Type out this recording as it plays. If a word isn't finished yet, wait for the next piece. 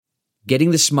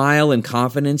Getting the smile and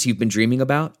confidence you've been dreaming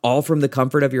about, all from the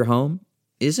comfort of your home,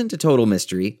 isn't a total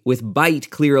mystery with Byte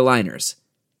clear aligners.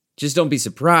 Just don't be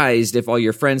surprised if all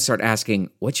your friends start asking,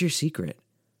 "What's your secret?"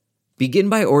 Begin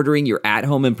by ordering your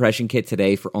at-home impression kit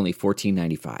today for only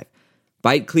 $14.95.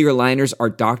 Byte clear aligners are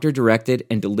doctor-directed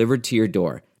and delivered to your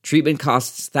door. Treatment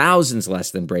costs thousands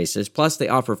less than braces, plus they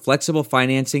offer flexible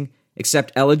financing,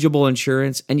 accept eligible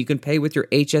insurance, and you can pay with your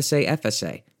HSA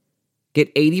FSA.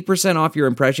 Get 80% off your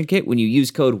impression kit when you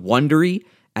use code WONDERY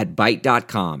at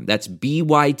Byte.com. That's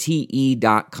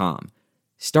BYTE.com.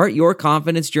 Start your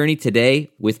confidence journey today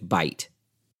with Byte.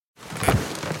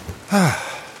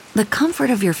 The comfort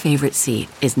of your favorite seat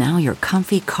is now your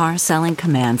comfy car selling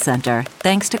command center,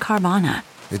 thanks to Carvana.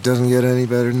 It doesn't get any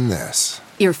better than this.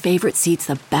 Your favorite seat's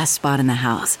the best spot in the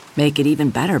house. Make it even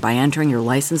better by entering your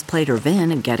license plate or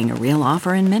VIN and getting a real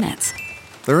offer in minutes.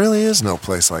 There really is no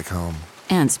place like home.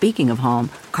 And speaking of home,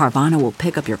 Carvana will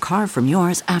pick up your car from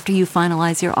yours after you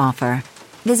finalize your offer.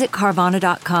 Visit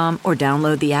Carvana.com or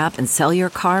download the app and sell your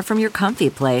car from your comfy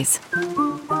place.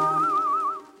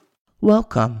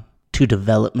 Welcome to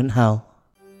Development Hell.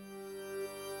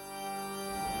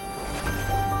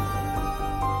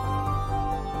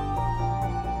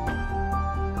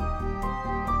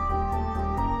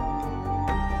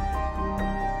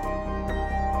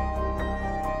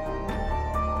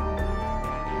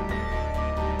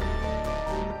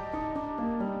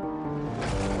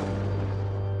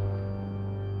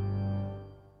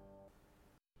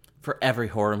 For every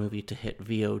horror movie to hit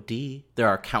VOD, there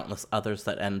are countless others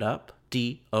that end up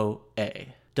DOA.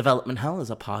 Development Hell is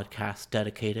a podcast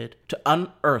dedicated to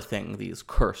unearthing these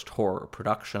cursed horror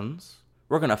productions.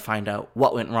 We're going to find out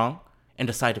what went wrong and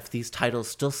decide if these titles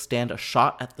still stand a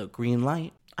shot at the green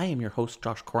light. I am your host,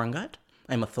 Josh Korengut.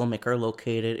 I'm a filmmaker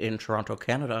located in Toronto,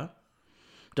 Canada.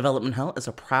 Development Hell is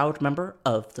a proud member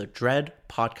of the Dread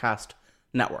Podcast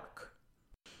Network.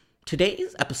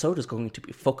 Today's episode is going to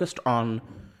be focused on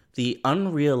the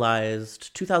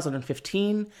unrealized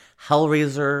 2015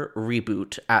 Hellraiser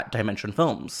reboot at Dimension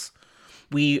Films.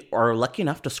 We are lucky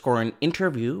enough to score an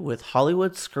interview with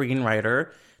Hollywood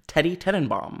screenwriter Teddy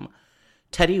Tenenbaum.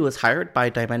 Teddy was hired by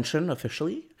Dimension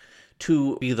officially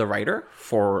to be the writer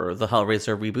for the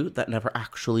Hellraiser reboot that never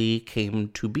actually came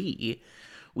to be.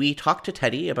 We talked to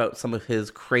Teddy about some of his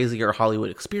crazier Hollywood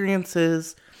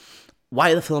experiences,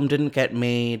 why the film didn't get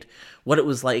made, what it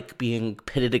was like being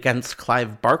pitted against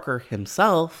Clive Barker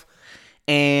himself,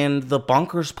 and the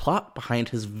bonkers plot behind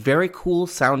his very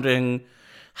cool-sounding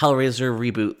Hellraiser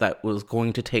reboot that was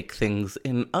going to take things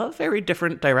in a very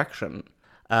different direction.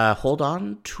 Hold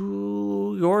on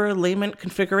to your lament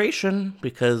configuration,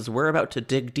 because we're about to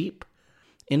dig deep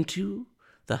into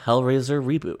the Hellraiser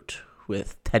reboot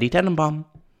with Teddy Tenenbaum.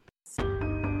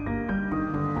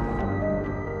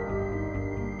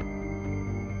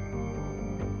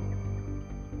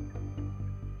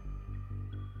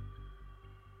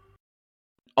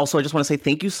 Also, I just want to say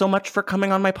thank you so much for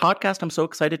coming on my podcast. I'm so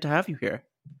excited to have you here.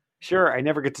 Sure. I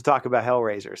never get to talk about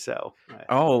Hellraiser, so.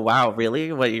 Oh, wow.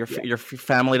 Really? What, your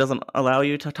family doesn't allow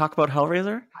you to talk about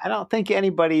Hellraiser? I don't think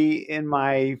anybody in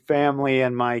my family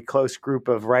and my close group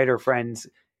of writer friends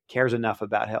cares enough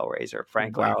about Hellraiser,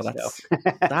 frankly. Wow,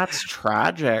 that's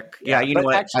tragic. Yeah, you know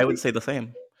what? Actually, I would say the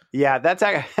same. Yeah,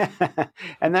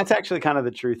 and that's actually kind of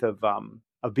the truth of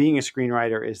being a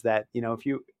screenwriter is that, you know, if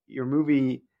your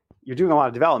movie, you're doing a lot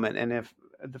of development, and if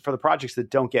for the projects that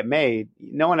don't get made,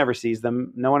 no one ever sees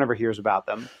them, no one ever hears about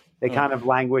them. They kind of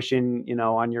languish in, you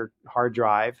know, on your hard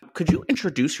drive. Could you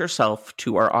introduce yourself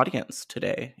to our audience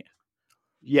today?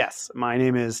 Yes, my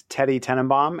name is Teddy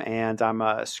Tenenbaum, and I'm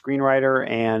a screenwriter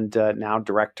and now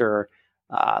director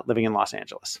living in Los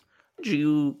Angeles. How did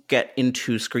you get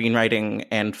into screenwriting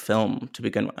and film to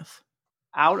begin with?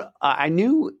 I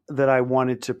knew that I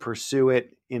wanted to pursue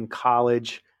it in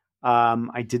college.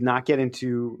 I did not get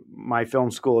into my film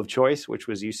school of choice, which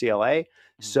was UCLA.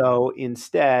 So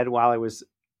instead, while I was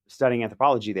studying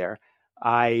anthropology there,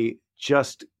 I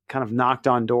just kind of knocked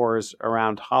on doors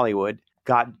around Hollywood,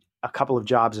 got a couple of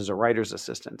jobs as a writer's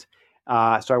assistant.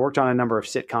 So I worked on a number of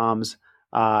sitcoms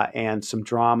and some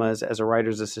dramas as a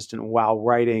writer's assistant while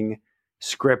writing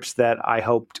scripts that I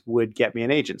hoped would get me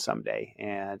an agent someday.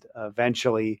 And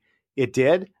eventually it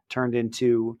did, turned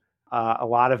into a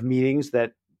lot of meetings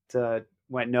that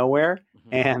went nowhere,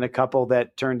 and a couple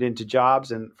that turned into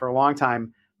jobs. And for a long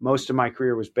time, most of my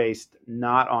career was based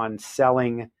not on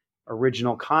selling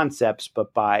original concepts,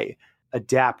 but by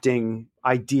adapting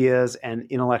ideas and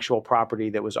intellectual property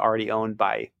that was already owned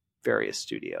by various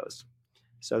studios.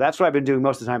 So that's what I've been doing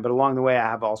most of the time. But along the way, I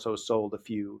have also sold a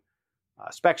few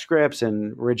spec scripts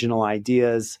and original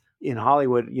ideas in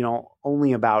Hollywood. You know,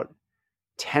 only about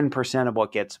 10% of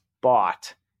what gets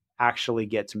bought actually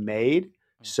gets made.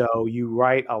 So you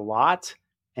write a lot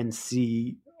and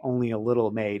see only a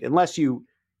little made, unless you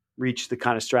reach the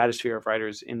kind of stratosphere of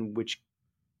writers, in which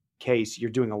case you're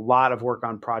doing a lot of work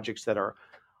on projects that are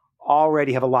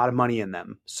already have a lot of money in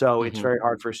them. So it's very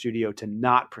hard for a studio to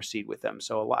not proceed with them.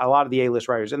 So a lot of the A-list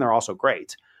writers, and they're also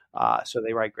great. So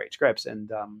they write great scripts.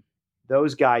 And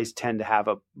those guys tend to have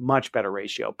a much better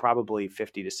ratio, probably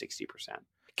 50 to 60%.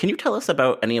 Can you tell us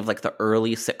about any of like the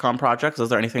early sitcom projects? Is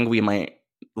there anything we might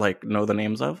like know the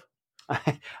names of?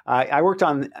 I worked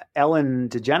on Ellen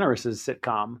DeGeneres'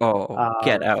 sitcom.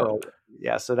 Get Out.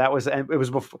 So that was, and it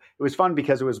was fun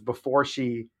because it was before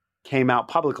she came out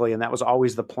publicly, and that was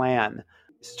always the plan,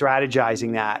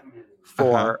 strategizing that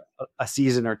for a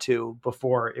season or two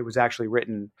before it was actually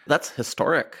written. That's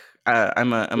historic.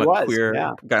 I'm a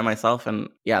queer guy myself, and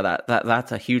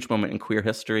that's a huge moment in queer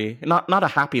history. Not a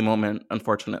happy moment,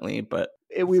 unfortunately, but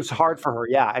it was hard for her.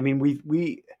 Yeah, I mean,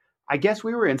 I guess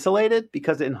we were insulated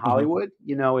because in Hollywood,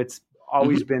 it's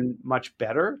always been much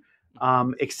better,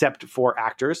 except for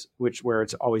actors, where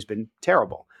it's always been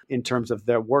terrible in terms of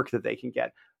the work that they can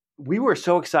get. We were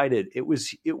so excited. It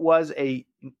was a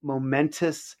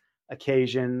momentous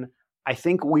occasion. I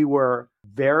think we were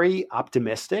very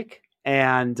optimistic,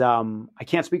 and I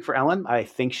can't speak for Ellen. I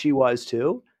think she was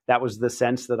too. That was the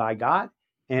sense that I got,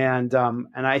 and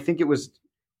I think it was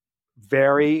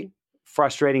very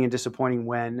frustrating and disappointing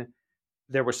when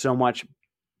there was so much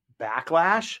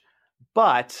backlash.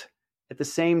 But at the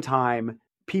same time,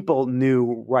 people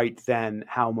knew right then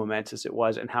how momentous it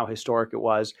was and how historic it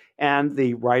was. And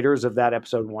the writers of that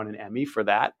episode won an Emmy for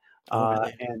that.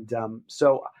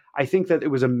 So I think that it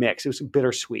was a mix. It was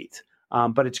bittersweet.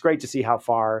 But it's great to see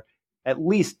at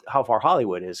least how far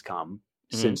Hollywood has come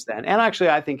since then. And actually,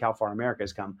 I think how far America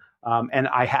has come. And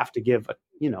I have to give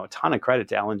a ton of credit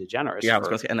to Ellen DeGeneres. Yeah, I was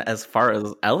going to say, and as far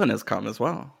as Ellen has come as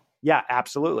well. Yeah,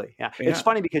 absolutely. Yeah. It's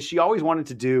funny because she always wanted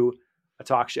to do a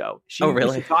talk show. She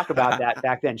used to talk about that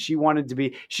back then. She wanted to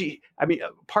be,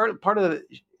 part of the,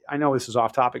 I know this is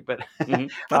off topic, but I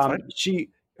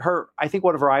think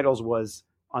one of her idols was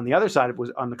on the other side,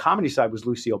 on the comedy side was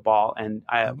Lucille Ball. And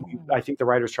I think the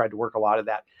writers tried to work a lot of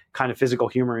that kind of physical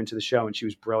humor into the show, and she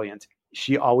was brilliant.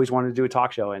 She always wanted to do a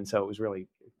talk show. And so it was really.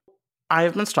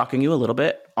 I've been stalking you a little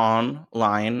bit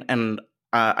online, and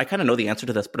I kind of know the answer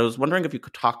to this, but I was wondering if you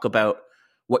could talk about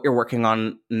what you're working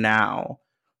on now,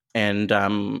 and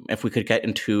if we could get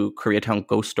into Koreatown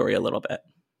Ghost Story a little bit.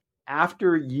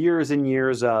 After years and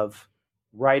years of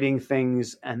writing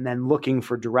things and then looking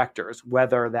for directors,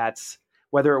 whether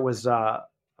it was a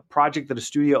project that a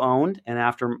studio owned, and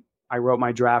after I wrote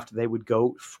my draft, they would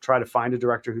go try to find a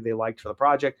director who they liked for the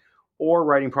project, or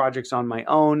writing projects on my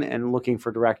own and looking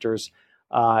for directors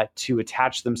to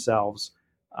attach themselves.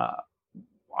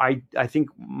 I think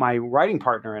my writing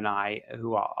partner and I,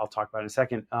 who I'll talk about in a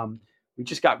second, we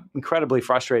just got incredibly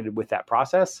frustrated with that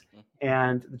process.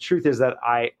 And the truth is that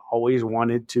I always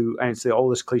wanted to, and it's the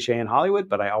oldest cliche in Hollywood,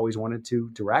 but I always wanted to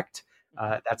direct.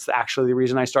 That's actually the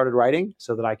reason I started writing,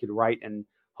 so that I could write and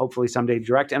hopefully someday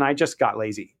direct. And I just got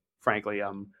lazy, frankly.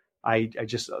 I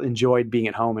just enjoyed being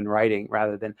at home and writing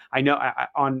rather than, I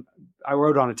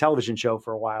wrote on a television show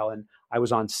for a while, and I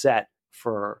was on set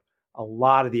for a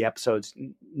lot of the episodes,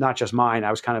 not just mine.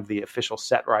 I was kind of the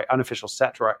unofficial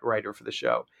set writer for the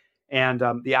show. And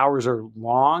the hours are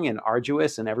long and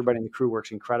arduous, and everybody in the crew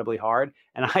works incredibly hard.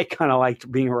 And I kind of liked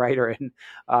being a writer and,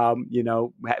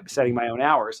 setting my own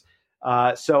hours.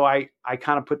 So I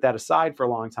kind of put that aside for a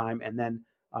long time. And then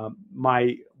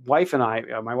my wife and I,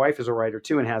 my wife is a writer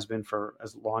too, and has been for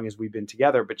as long as we've been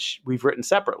together, but we've written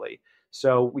separately.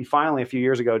 So we finally, a few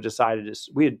years ago, decided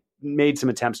we had made some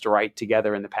attempts to write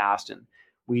together in the past. And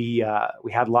we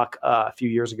had luck a few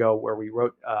years ago where we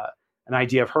wrote an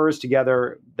idea of hers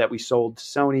together that we sold to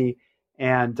Sony.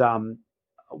 And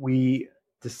we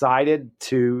decided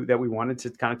that we wanted to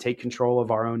kind of take control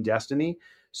of our own destiny.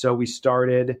 So we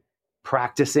started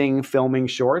practicing filming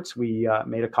shorts. We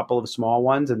made a couple of small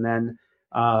ones, and then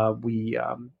we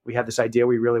had this idea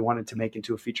we really wanted to make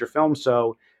into a feature film.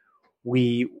 So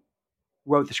we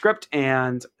wrote the script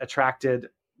and attracted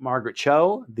Margaret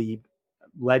Cho, the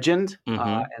legend,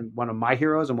 and one of my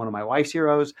heroes and one of my wife's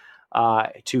heroes,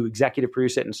 to executive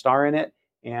produce it and star in it.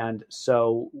 And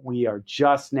so we are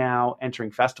just now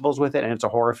entering festivals with it, and it's a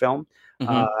horror film.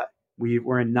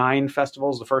 We're in 9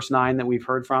 festivals. The first 9 that we've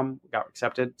heard from got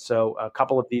accepted. So a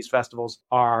couple of these festivals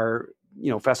are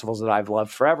festivals that I've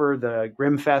loved forever. The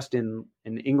Grimmfest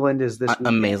in England is this weekend.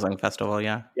 Amazing festival,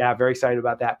 yeah. Yeah, very excited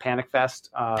about that. Panic Fest.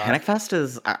 Panic Fest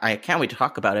is, I can't wait to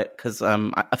talk about it because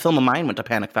a film of mine went to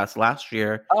Panic Fest last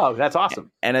year. Oh, that's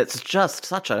awesome. And it's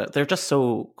just they're just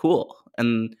so cool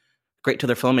and great to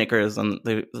their filmmakers, and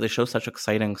they show such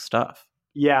exciting stuff.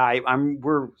 Yeah,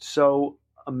 we're so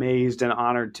amazed and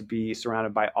honored to be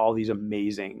surrounded by all these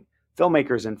amazing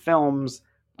filmmakers and films.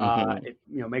 It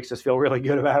makes us feel really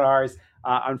good about ours.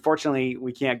 Unfortunately,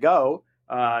 we can't go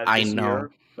this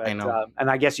year. But, I know.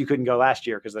 And I guess you couldn't go last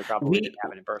year because they probably didn't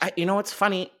have it in person. It's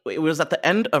funny. It was at the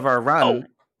end of our run,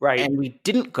 right? And we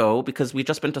didn't go because we'd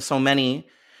just been to so many,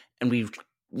 and we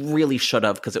really should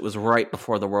have because it was right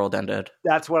before the world ended.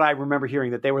 That's what I remember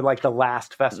hearing, that they were like the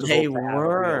last festival. They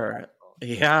were.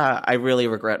 Yeah, I really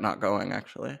regret not going,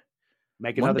 actually.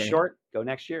 Make another short. Go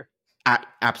next year.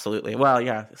 Absolutely. Well,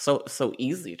 yeah. So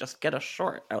easy. Just get a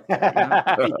short out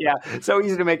there. Yeah. So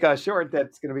easy to make a short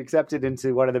that's going to be accepted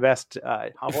into one of the best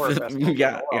horror festivals.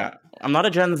 Yeah. I'm not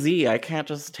a Gen Z. I can't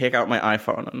just take out my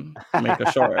iPhone and make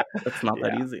a short. It's not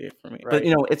that easy for me. Right.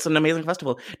 But it's an amazing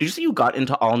festival. Did you say you got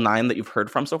into all 9 that you've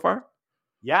heard from so far?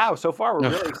 Yeah. So far, we're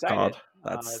really excited.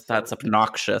 God. That's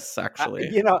obnoxious,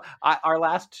 actually. Our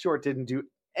last short didn't do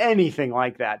anything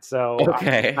like that. So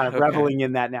I'm kind of reveling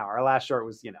in that now. Our last short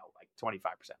was, 25% or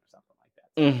something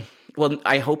like that. Well,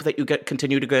 I hope that you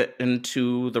continue to get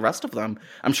into the rest of them.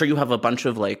 I'm sure you have a bunch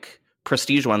of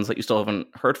prestige ones that you still haven't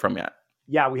heard from yet.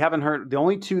 Yeah, we haven't heard. The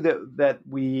only 2 that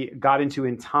we got into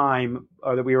in time,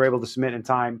 or that we were able to submit in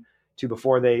time to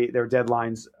before their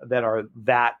deadlines that are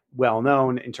that well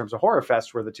known in terms of Horror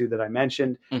Fest, were the 2 that I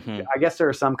mentioned. Mm-hmm. I guess there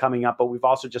are some coming up, but we've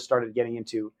also just started getting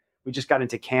into. We just got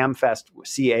into CAAM Fest,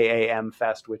 CAAM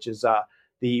Fest, which is I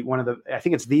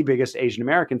think it's the biggest Asian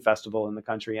American festival in the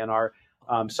country, and our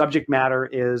subject matter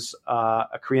is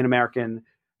a Korean American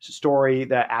story.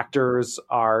 The actors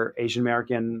are Asian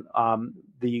American.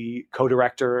 The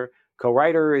co-director,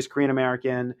 co-writer is Korean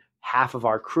American. Half of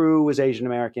our crew is Asian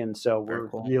American, so we're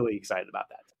really excited about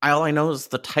that. All I know is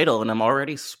the title, and I'm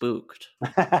already spooked.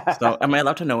 So, am I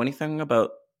allowed to know anything about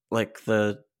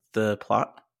the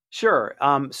plot? Sure.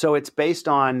 So it's based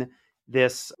on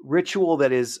this ritual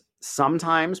that is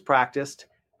sometimes practiced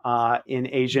in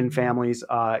Asian families,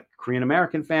 Korean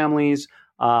American families.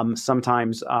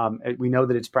 Sometimes we know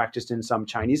that it's practiced in some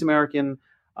Chinese American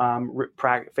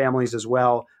families as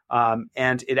well.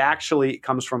 And it actually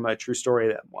comes from a true story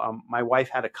that my wife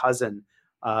had a cousin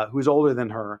who's older than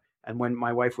her. And when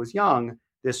my wife was young,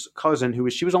 this cousin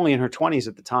she was only in her 20s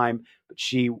at the time, but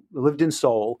she lived in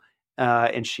Seoul,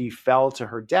 and she fell to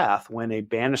her death when a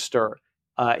banister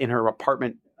in her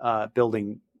apartment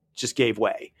building just gave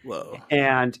way. Whoa.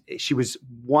 And she was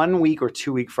 1 week or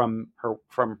 2 weeks from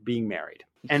being married.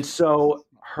 And so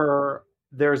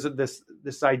there's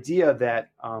this idea that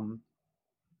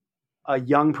a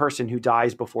young person who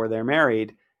dies before they're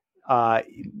married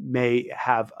may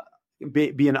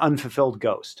be an unfulfilled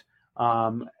ghost,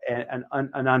 an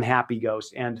unhappy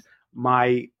ghost. And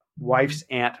my wife's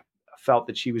aunt felt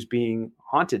that she was being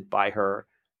haunted by her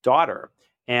daughter.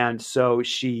 And so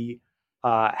she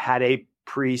had a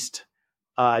priest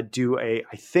I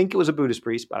think it was a Buddhist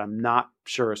priest, but I'm not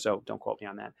sure, so don't quote me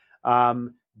on that,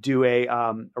 do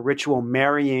a ritual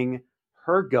marrying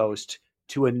her ghost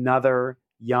to another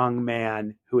young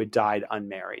man who had died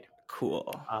unmarried.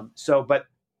 Cool. But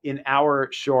in our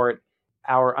short,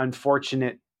 our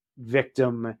unfortunate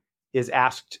victim is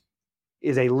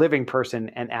a living person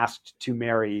and asked to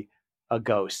marry a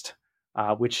ghost,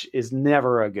 which is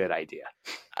never a good idea.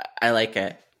 I like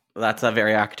it. That's a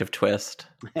very active twist.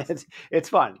 It's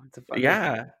fun. It's a fun.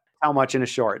 Yeah. How much in a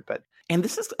short, but. And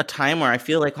this is a time where I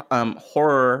feel like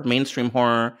mainstream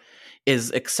horror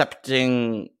is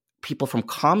accepting people from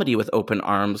comedy with open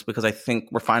arms, because I think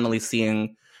we're finally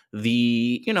seeing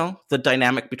the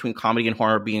dynamic between comedy and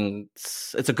horror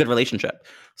it's a good relationship.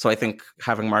 So I think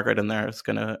having Margaret in there is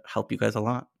going to help you guys a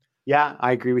lot. Yeah,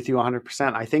 I agree with you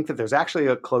 100%. I think that there's actually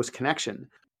a close connection.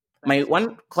 My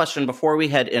one question before we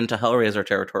head into Hellraiser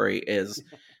territory is,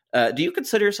 do you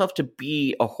consider yourself to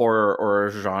be a horror or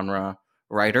a genre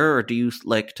writer, or do you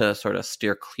like to sort of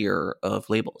steer clear of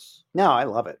labels? No, I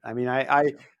love it. I mean,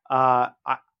 I've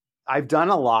done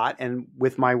a lot, and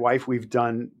with my wife, we've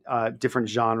done different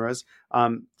genres.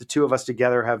 The two of us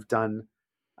together have done,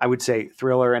 I would say,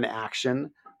 thriller and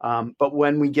action. But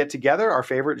when we get together, our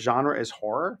favorite genre is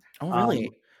horror. Oh, really?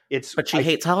 But she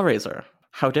hates Hellraiser.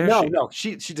 How dare she? No,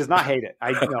 she does not hate it.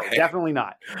 No, definitely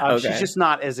not. She's just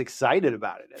not as excited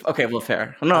about it. Okay, well,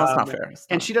 fair. No, it's not fair.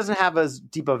 And she doesn't have as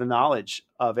deep of a knowledge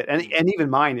of it. And even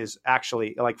mine is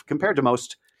actually, like, compared to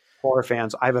most horror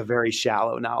fans, I have a very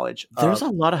shallow knowledge. There's a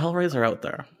lot of Hellraiser out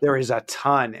there. There is a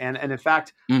ton. And in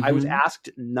fact, I was asked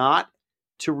not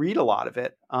to read a lot of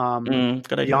it.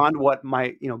 Good idea. Beyond what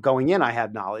going in, I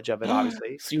had knowledge of it,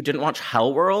 obviously. So you didn't watch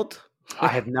Hellworld? I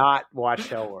have not watched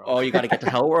Hellworld. Oh, you got to get to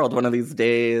Hellworld one of these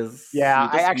days. Yeah,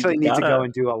 I actually need to go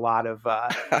and do a lot of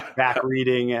back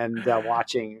reading and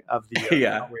watching of the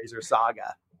Hellraiser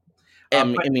saga. I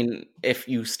mean, if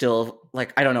you still,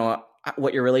 like, I don't know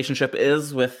what your relationship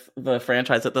is with the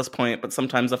franchise at this point, but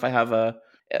sometimes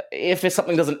if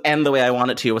something doesn't end the way I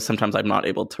want it to, sometimes I'm not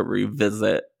able to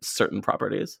revisit certain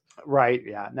properties. Right.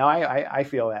 Yeah. No, I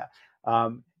feel that.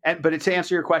 But to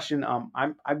answer your question,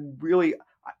 I'm really,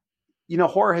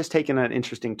 horror has taken an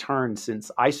interesting turn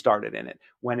since I started in it,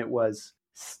 when it was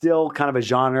still kind of a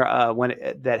genre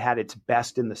that had its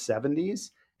best in the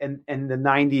 70s, and the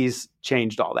 90s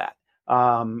changed all that.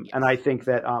 And I think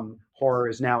that horror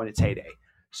is now in its heyday.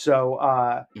 So,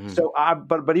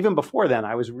 but even before then,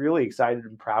 I was really excited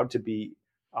and proud to be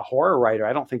a horror writer.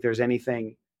 I don't think there's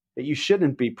anything that you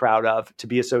shouldn't be proud of to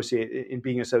be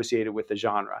being associated with the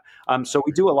genre. So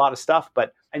we do a lot of stuff,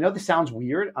 but I know this sounds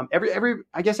weird.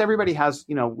 I guess everybody has,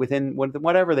 within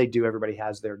whatever they do, everybody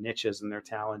has their niches and their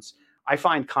talents. I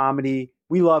find comedy.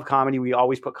 We love comedy. We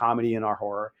always put comedy in our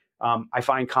horror. I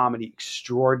find comedy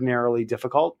extraordinarily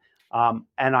difficult.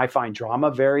 And I find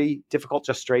drama very difficult,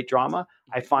 just straight drama.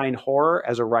 I find horror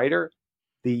as a writer,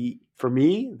 for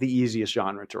me, the easiest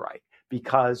genre to write,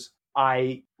 because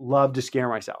I love to scare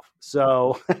myself.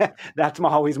 So that's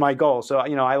always my goal. So,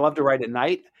 I love to write at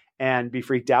night and be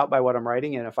freaked out by what I'm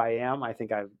writing. And if I am, I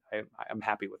think I'm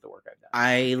happy with the work I've done.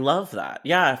 I love that.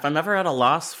 Yeah. If I'm ever at a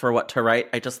loss for what to write,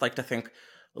 I just like to think,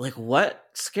 like, what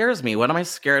scares me? What am I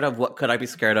scared of? What could I be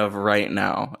scared of right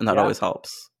now? And that always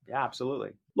helps. Yeah,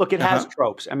 absolutely. Look, it has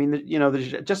tropes. I mean,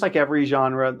 just like every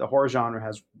genre, the horror genre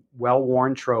has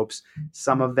well-worn tropes.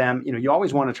 Some of them, you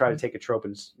always want to try to take a trope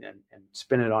and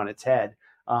spin it on its head.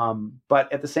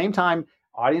 But at the same time,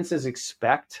 audiences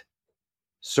expect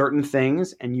certain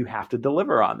things, and you have to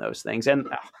deliver on those things. And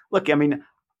look, I mean,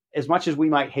 as much as we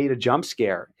might hate a jump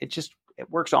scare, it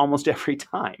works almost every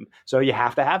time. So you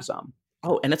have to have some.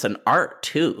 Oh, and it's an art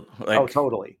too.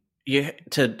 Totally.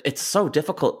 It's so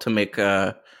difficult to make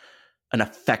an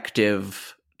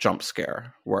effective jump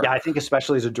scare work. Yeah, I think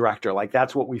especially as a director, like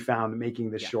that's what we found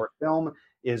making this short film,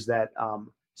 is that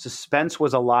suspense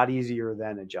was a lot easier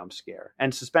than a jump scare.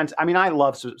 And suspense, I mean,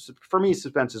 for me,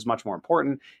 suspense is much more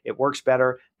important. It works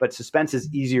better, but suspense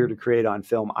is easier to create on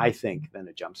film, I think, than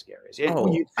a jump scare is.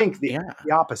 You'd think the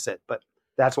opposite, but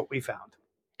that's what we found.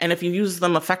 And if you use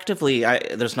them effectively,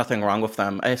 there's nothing wrong with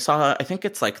them. I think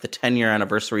it's like the 10-year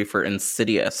anniversary for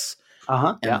Insidious.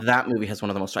 And that movie has one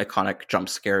of the most iconic jump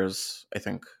scares, I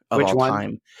think, of all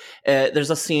time. There's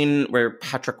a scene where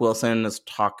Patrick Wilson is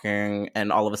talking,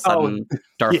 and all of a sudden,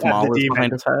 Darth Maul is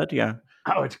behind his head. Yeah.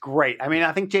 Oh, it's great. I mean,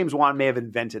 I think James Wan may have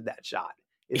invented that shot.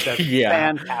 It's a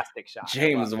fantastic shot.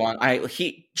 James Wan,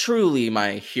 he truly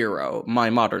my hero, my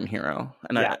modern hero,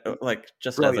 and I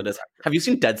just brilliant. As it is. Have you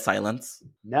seen Dead Silence?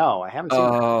 No, I haven't seen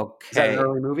it. Is that an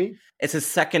early movie? It's his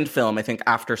second film, I think,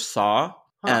 after Saw.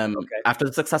 After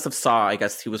the success of Saw, I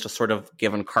guess he was just sort of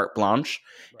given carte blanche,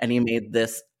 and he made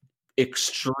this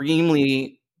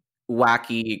extremely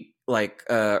wacky, like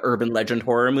urban legend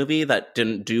horror movie that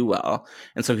didn't do well,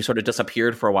 and so he sort of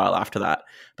disappeared for a while after that.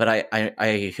 But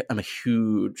I am a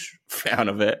huge fan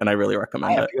of it, and I really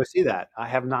recommend it. I have to go see that. I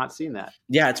have not seen that.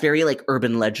 Yeah, it's very like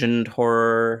urban legend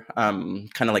horror, kind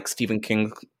of like Stephen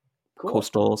King. Cool.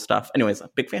 Coastal stuff. Anyways, a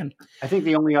big fan. I think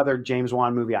the only other James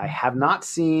Wan movie I have not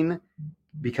seen,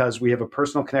 because we have a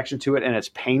personal connection to it and it's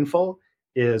painful,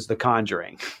 is The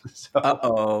Conjuring.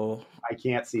 So I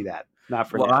can't see that. Not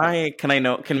for why?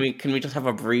 Now. Can we just have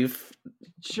a brief?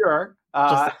 Sure.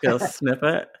 Just a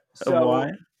snippet of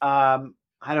why?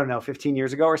 I don't know. 15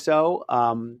 years ago or so,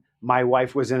 my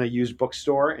wife was in a used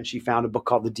bookstore and she found a book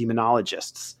called The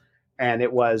Demonologists, and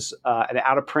it was an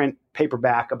out of print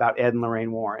paperback about Ed and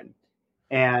Lorraine Warren.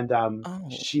 And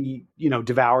she,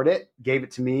 devoured it, gave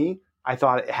it to me. I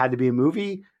thought it had to be a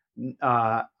movie.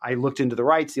 I looked into the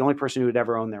rights. The only person who had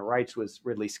ever owned their rights was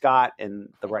Ridley Scott, and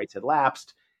the rights had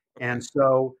lapsed. And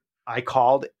so I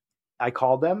called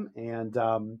them, and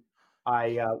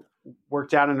I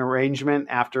worked out an arrangement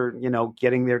after,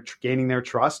 gaining their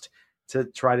trust to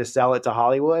try to sell it to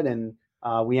Hollywood. And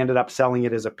we ended up selling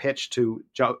it as a pitch to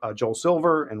Joel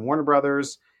Silver and Warner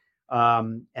Brothers.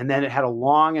 And then it had a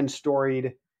long and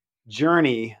storied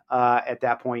journey. At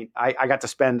that point, I got to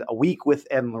spend a week with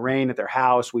Ed and Lorraine at their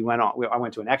house. I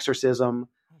went to an exorcism.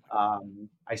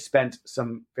 I spent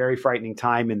some very frightening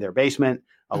time in their basement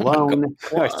alone.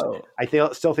 Whoa.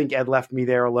 Still think Ed left me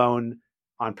there alone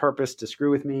on purpose to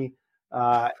screw with me.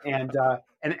 And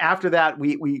after that,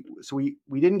 we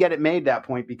didn't get it made that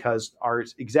point because our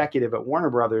executive at Warner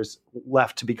Brothers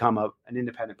left to become an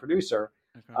independent producer.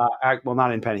 Okay. Well,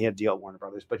 not independent. He had a deal at Warner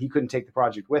Brothers, but he couldn't take the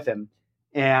project with him.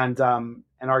 And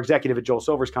our executive at Joel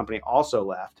Silver's company also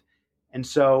left. And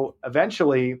so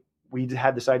eventually we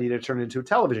had this idea to turn it into a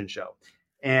television show.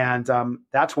 And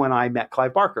that's when I met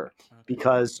Clive Barker,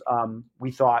 because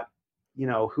we thought,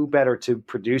 who better to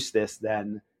produce this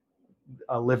than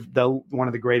one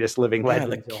of the greatest living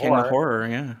legends the king of horror.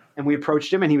 Yeah. And we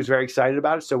approached him, and he was very excited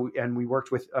about it. So, and we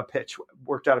worked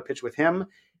out a pitch with him.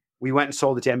 We went and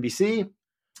sold it to NBC,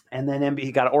 and then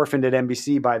he got orphaned at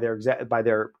NBC by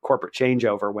their corporate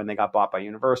changeover when they got bought by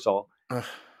Universal. Ugh.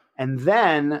 And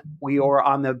then we were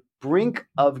on the brink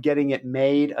of getting it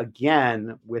made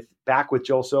again with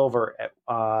Joel Silver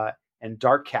and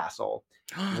Dark Castle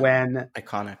when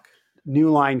Iconic. New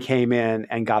Line came in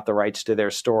and got the rights to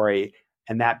their story,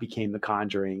 and that became The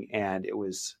Conjuring, and it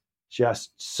was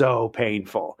just so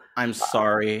painful. I'm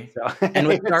sorry. And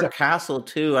with Dark Castle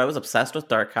too, I was obsessed with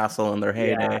Dark Castle in their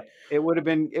heyday. Yeah, it would have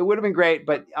been great,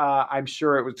 but I'm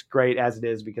sure it was great as it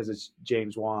is because it's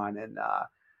James Wan,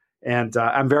 and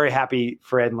I'm very happy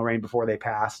for Ed and Lorraine before they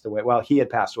passed away. Well, he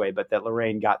had passed away, but that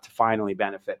Lorraine got to finally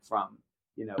benefit from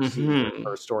seeing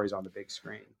her stories on the big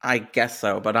screen. I guess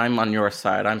so, but I'm on your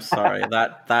side. I'm sorry.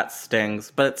 that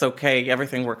stings, but it's okay.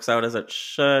 Everything works out as it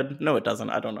should. No, it doesn't.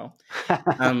 I don't know.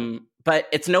 But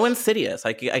it's no Insidious.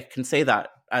 I can say that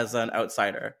as an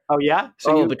outsider. Oh yeah.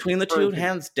 So between the two,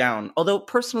 hands down. Although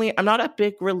personally, I'm not a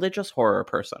big religious horror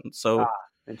person, so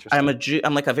I'm a Jew.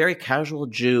 I'm like a very casual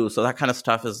Jew, so that kind of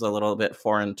stuff is a little bit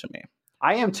foreign to me.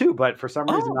 I am too, but for some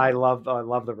reason I love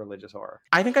the religious horror.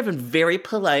 I think I've been very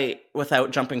polite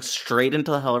without jumping straight into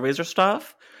the Hellraiser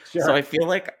stuff. Sure. So I feel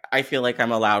like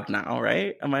I'm allowed now,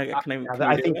 right? I think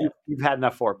you've had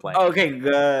enough foreplay. Okay,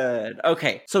 good.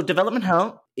 Okay, so Development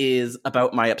Hell is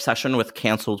about my obsession with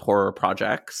canceled horror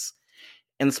projects.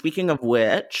 And speaking of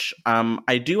which,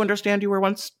 I do understand you were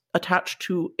once attached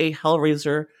to a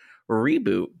Hellraiser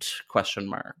reboot ?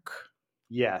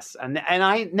 Yes, and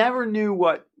I never knew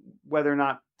whether or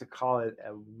not to call it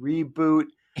a reboot.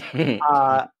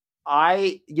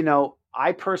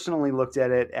 I personally looked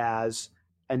at it as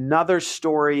another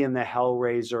story in the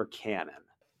Hellraiser canon.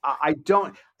 I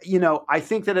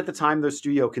think that at the time the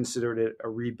studio considered it a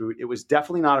reboot. It was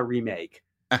definitely not a remake.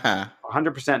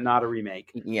 100% not a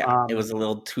remake. Yeah, it was a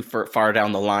little too far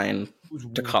down the line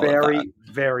to call it very,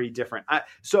 very different.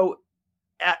 So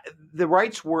the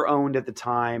rights were owned at the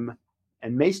time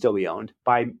and may still be owned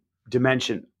by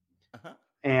Dimension.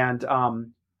 And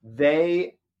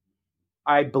they,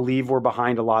 I believe, were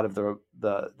behind a lot of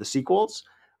the sequels.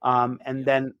 And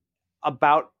then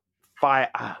about 5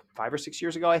 or 6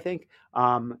 years ago, I think,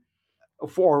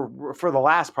 for the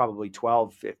last probably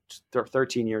 12,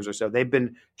 13 years or so, they've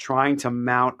been trying to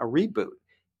mount a reboot.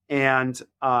 And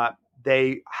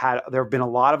there have been a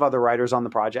lot of other writers on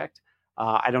the project.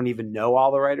 I don't even know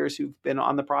all the writers who've been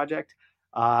on the project.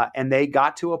 And they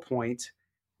got to a point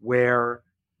where,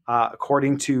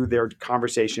 according to their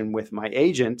conversation with my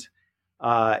agent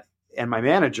and my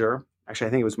manager, actually, I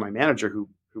think it was my manager who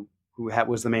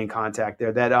was the main contact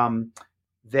there, that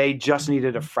they just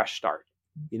needed a fresh start.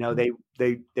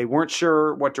 They weren't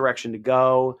sure what direction to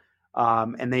go,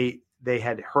 and they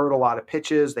had heard a lot of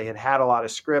pitches, they had a lot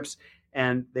of scripts,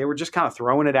 and they were just kind of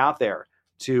throwing it out there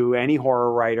to any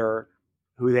horror writer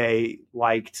who they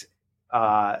liked,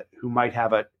 who might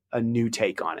have a new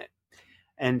take on it.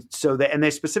 And so they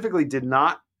specifically did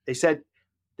not. They said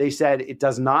it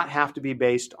does not have to be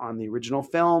based on the original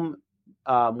film.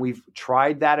 We've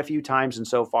tried that a few times, and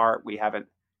so far we haven't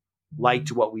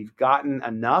liked what we've gotten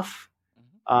enough.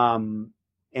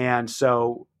 And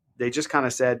so they just kind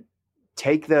of said,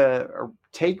 take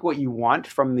what you want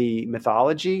from the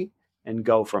mythology and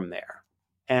go from there.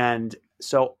 And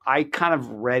so I kind of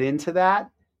read into that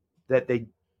they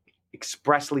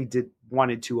expressly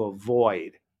wanted to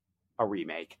avoid a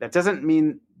remake. That doesn't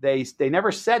mean they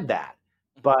never said that,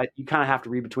 but you kind of have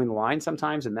to read between the lines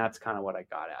sometimes, and that's kind of what I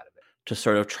got out of it. To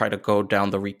sort of try to go down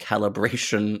the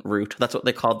recalibration route. That's what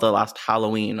they called the last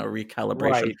Halloween, a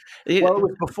recalibration. Right. Well, it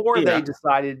was before they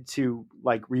decided to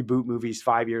reboot movies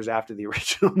 5 years after the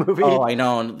original movie. Oh, I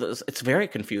know. And it's very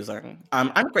confusing.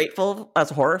 I'm grateful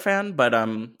as a horror fan, but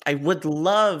I would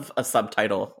love a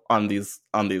subtitle on these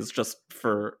just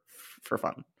for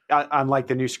fun. unlike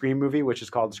the new Scream movie, which is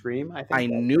called Scream. I think I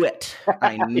knew it.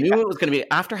 I knew it was going to be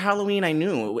after Halloween. I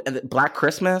knew Black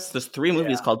Christmas. There's 3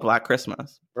 movies called Black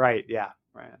Christmas. Right. Yeah.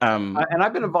 Right. And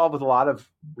I've been involved with a lot of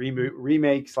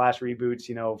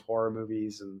remake/reboots, of horror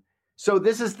movies, and so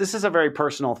this is a very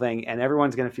personal thing, and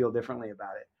everyone's going to feel differently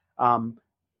about it.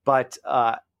 But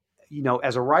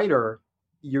as a writer,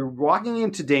 you're walking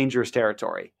into dangerous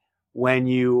territory when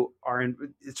you are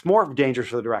in. It's more dangerous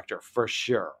for the director, for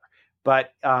sure.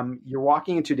 But you're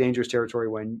walking into dangerous territory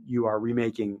when you are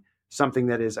remaking something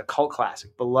that is a cult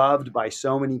classic, beloved by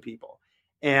so many people.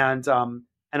 And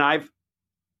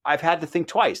I've had to think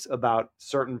twice about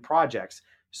certain projects.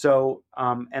 So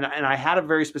and I had a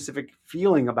very specific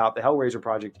feeling about the Hellraiser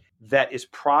project that is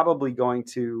probably going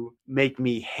to make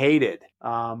me hated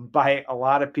by a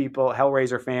lot of people,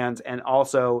 Hellraiser fans, and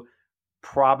also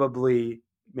probably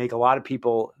make a lot of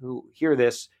people who hear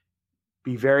this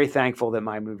be very thankful that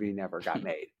my movie never got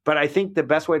made. But I think the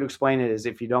best way to explain it is,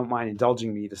 if you don't mind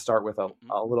indulging me, to start with a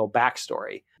little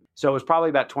backstory. So it was probably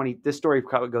about this story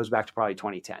goes back to probably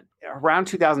 2010. Around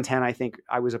 2010, I think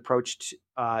I was approached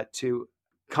to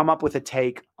come up with a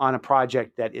take on a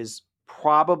project that is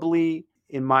probably,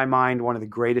 in my mind, one of the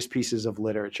greatest pieces of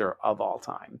literature of all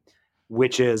time,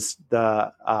 which is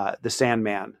the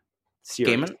Sandman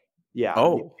series. Gaiman? Yeah.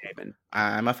 Oh, Gaiman.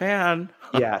 I'm a fan.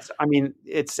 Yes. I mean,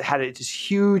 it's had a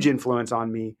huge influence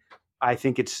on me. I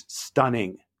think it's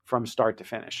stunning from start to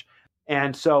finish.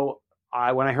 And so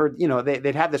when I heard,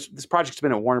 they'd had this project's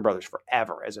been at Warner Brothers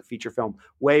forever as a feature film,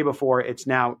 way before it's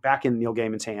now back in Neil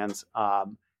Gaiman's hands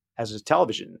as a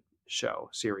television show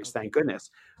series, thank goodness.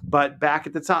 But back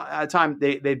at the time,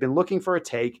 they'd been looking for a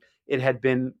take. It had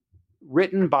been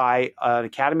written by an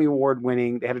Academy Award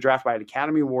winning, they had a draft by an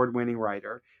Academy Award winning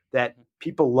writer that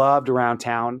people loved around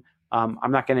town. I'm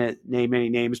not going to name any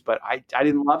names, but I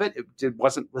didn't love it. It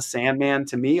wasn't the Sandman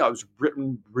to me. It was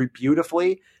written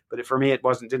beautifully, but for me,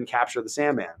 didn't capture the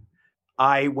Sandman.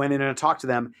 I went in and talked to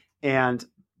them, and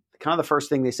kind of the first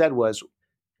thing they said was,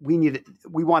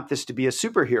 we want this to be a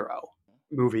superhero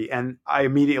movie. And I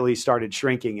immediately started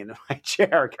shrinking in my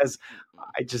chair because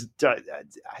I just,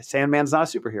 Sandman's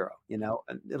not a superhero,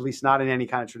 at least not in any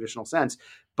kind of traditional sense.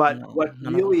 But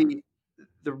the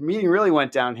meeting really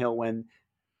went downhill when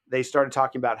they started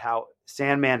talking about how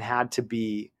Sandman had to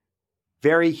be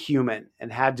very human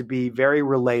and had to be very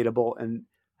relatable and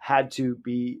had to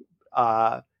be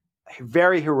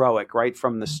very heroic right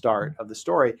from the start of the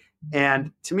story.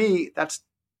 And to me,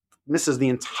 misses the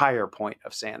entire point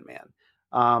of Sandman.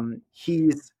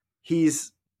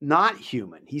 He's not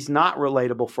human. He's not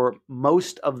relatable for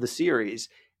most of the series,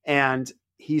 and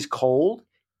he's cold,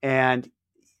 and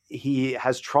he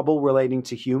has trouble relating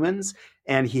to humans,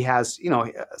 and he has,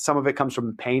 some of it comes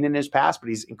from pain in his past, but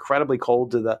he's incredibly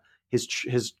cold to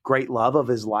his great love of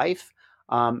his life.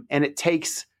 And it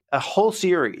takes a whole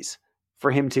series for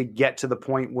him to get to the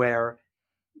point where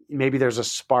maybe there's a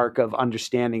spark of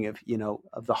understanding of,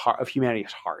 of the heart of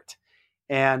humanity's heart.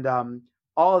 And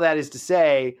all of that is to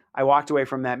say, I walked away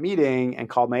from that meeting and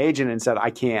called my agent and said,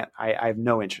 I have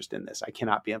no interest in this. I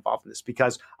cannot be involved in this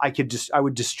because I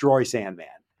would destroy Sandman.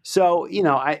 So,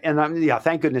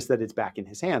 thank goodness that it's back in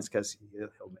his hands because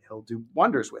he'll do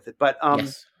wonders with it. But,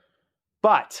 Yes.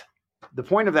 But the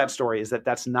point of that story is that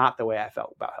that's not the way I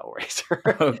felt about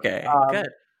Hellraiser. Okay, good.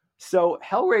 So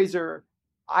Hellraiser,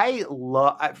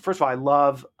 first of all, I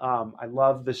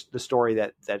love the story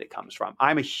that it comes from.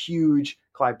 I'm a huge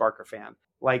Clive Barker fan.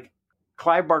 Like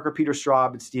Clive Barker, Peter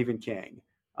Straub, and Stephen King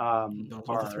are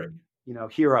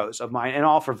heroes of mine, and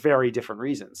all for very different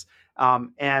reasons.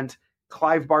 And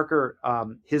Clive Barker,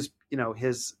 his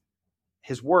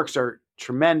works are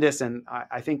tremendous, and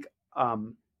I think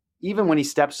even when he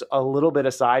steps a little bit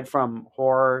aside from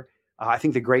horror, I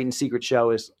think The Great and Secret Show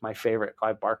is my favorite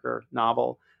Clive Barker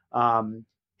novel.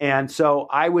 And so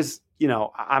I was,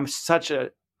 I'm such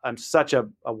a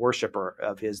worshiper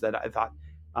of his that I thought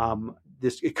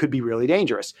it could be really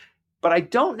dangerous. But I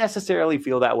don't necessarily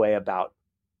feel that way about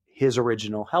his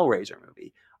original Hellraiser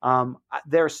movie.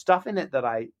 There's stuff in it that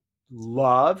I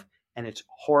love, and it's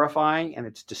horrifying and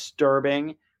it's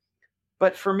disturbing.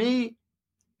 But for me,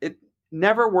 it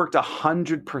never worked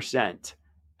 100%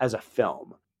 as a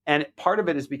film. And part of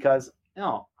it is because,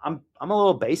 I'm a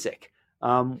little basic.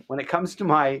 When it comes to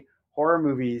my horror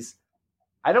movies,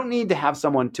 I don't need to have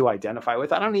someone to identify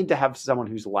with. I don't need to have someone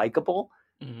who's likable,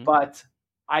 but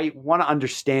I want to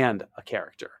understand a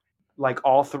character. Like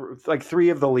three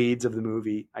of the leads of the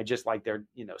movie, I just like they're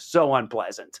so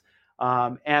unpleasant.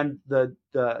 And the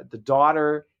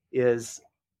daughter is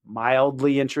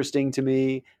mildly interesting to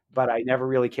me, but I never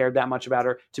really cared that much about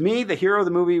her. To me, the hero of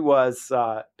the movie was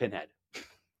Pinhead.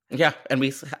 Yeah, and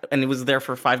it was there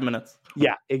for 5 minutes.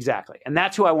 Yeah, exactly. And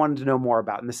that's who I wanted to know more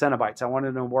about. And the Cenobites. I wanted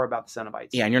to know more about the Cenobites.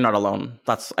 Yeah, and you're not alone.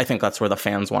 I think that's where the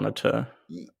fans wanted to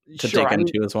Sure, dig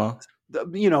into as well.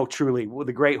 Truly,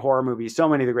 the great horror movies, so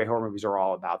many of the great horror movies are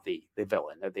all about the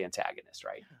villain, the antagonist,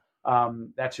 right?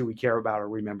 That's who we care about or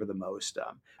remember the most.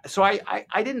 So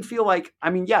I didn't feel like,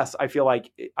 yes, I felt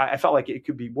like it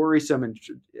could be worrisome and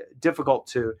difficult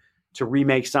to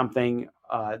remake something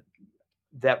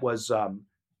that was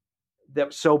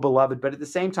so beloved, but at the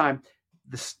same time,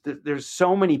 there's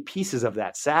so many pieces of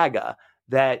that saga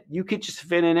that you could just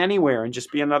fit in anywhere and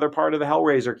just be another part of the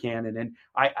Hellraiser canon. And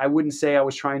I wouldn't say I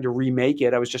was trying to remake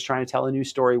it. I was just trying to tell a new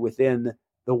story within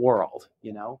the world,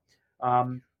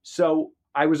 So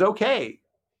I was okay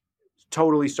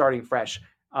totally starting fresh.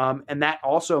 And that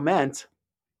also meant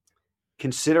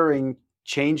considering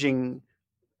changing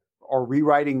or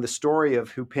rewriting the story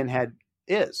of who Pinhead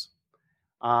is.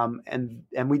 And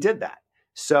we did that.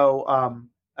 So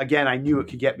again, I knew it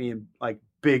could get me in like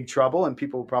big trouble and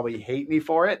people would probably hate me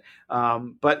for it.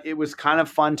 But it was kind of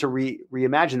fun to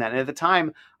reimagine that. And at the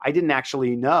time, I didn't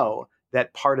actually know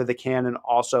that part of the canon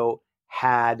also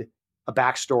had a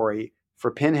backstory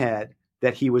for Pinhead,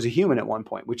 that he was a human at one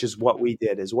point, which is what we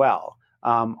did as well.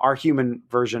 Our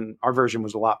version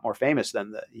was a lot more famous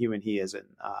than the human he is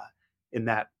in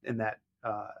that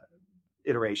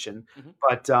iteration. Mm-hmm.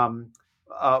 But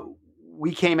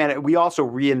we came at it. We also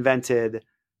reinvented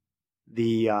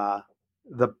the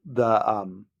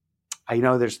I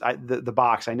know there's the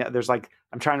box. I know there's like,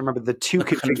 I'm trying to remember the two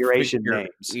configuration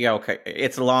names. Yeah, okay.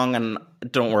 It's long, and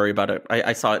don't worry about it.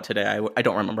 I saw it today. I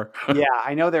don't remember. Yeah,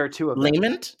 I know there are two of them.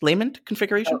 Lament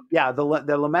configuration? Yeah, the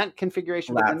Lament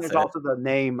configuration. But then there's also the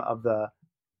name of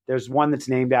there's one that's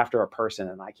named after a person,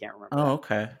 and I can't remember. Oh,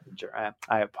 okay.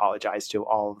 I apologize to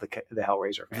all of the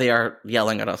Hellraiser fans. They are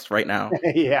yelling at us right now.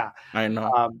 Yeah. I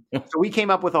know. So we came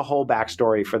up with a whole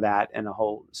backstory for that and a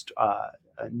whole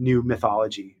a new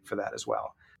mythology for that as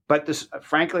well. But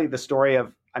frankly, the story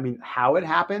of, how it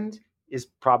happened is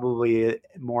probably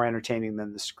more entertaining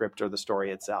than the script or the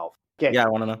story itself. Okay. Yeah, I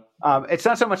want to know. It's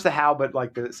not so much the how, but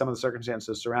like some of the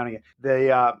circumstances surrounding it.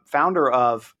 The founder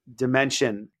of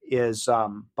Dimension is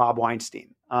Bob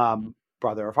Weinstein,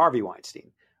 brother of Harvey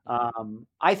Weinstein.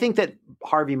 I think that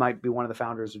Harvey might be one of the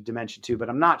founders of Dimension too, but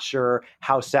I'm not sure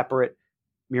how separate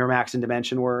Miramax and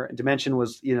Dimension were. Dimension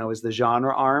was, is the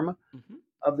genre arm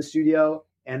of the studio.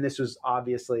 And this was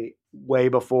obviously way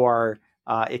before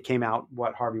it came out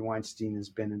what Harvey Weinstein has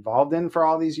been involved in for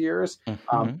all these years.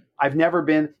 I've never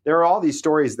been, there are all these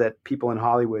stories that people in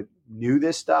Hollywood knew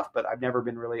this stuff, but I've never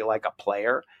been really like a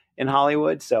player in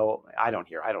Hollywood. So I don't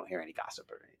hear any gossip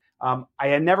or anything. I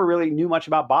had never really knew much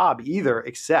about Bob either,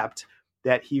 except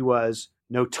that he was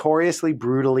notoriously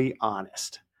brutally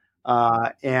honest.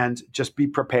 And just be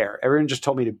prepared. Everyone just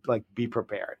told me to be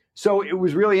prepared. So it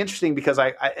was really interesting because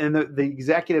and the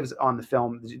executives on the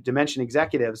film, the Dimension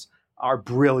executives, are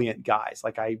brilliant guys.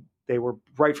 They were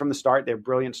right from the start. They're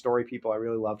brilliant story people. I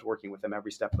really loved working with them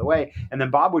every step of the way. And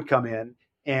then Bob would come in,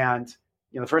 and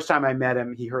the first time I met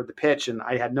him, he heard the pitch, and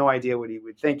I had no idea what he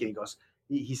would think. And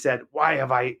he said,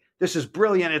 this is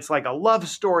brilliant. It's like a love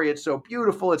story. It's so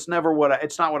beautiful. It's not what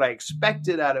I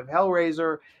expected out of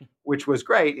Hellraiser, which was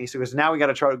great. And he said, now we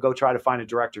got to try to find a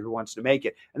director who wants to make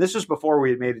it. And this was before we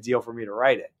had made a deal for me to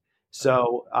write it.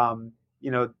 So,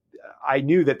 I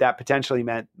knew that potentially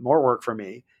meant more work for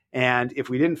me. And if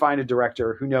we didn't find a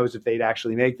director, who knows if they'd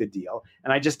actually make the deal.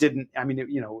 And I just didn't, I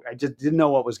just didn't know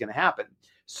what was going to happen.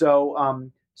 So,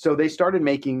 so they started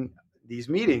making these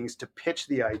meetings to pitch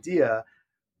the idea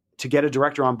to get a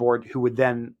director on board who would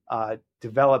then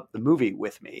develop the movie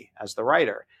with me as the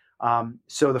writer.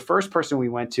 So the first person we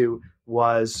went to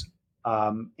was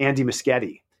Andy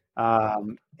Muschietti,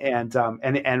 and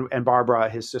Barbara,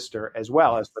 his sister, as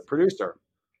well as the producer.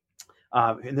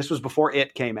 And this was before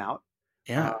It came out.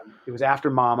 Yeah, it was after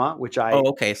Mama, which I. Oh,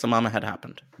 okay. So Mama had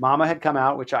happened. Mama had come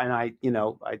out, which I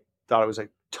thought it was a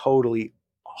totally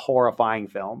horrifying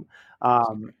film.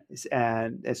 And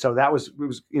so it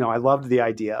was, I loved the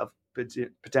idea of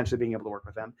potentially being able to work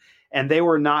with them. And they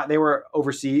were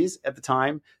overseas at the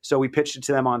time. So we pitched it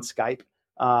to them on Skype,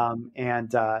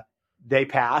 and they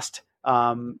passed.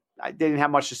 I didn't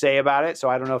have much to say about it, so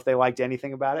I don't know if they liked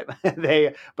anything about it.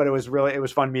 But it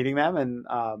was fun meeting them. And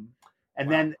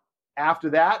then after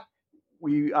that,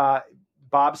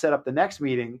 Bob set up the next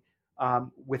meeting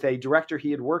with a director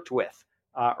he had worked with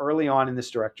early on in this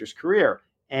director's career.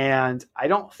 And I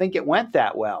don't think it went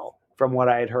that well from what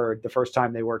I had heard the first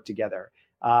time they worked together.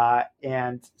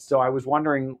 And so I was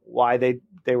wondering why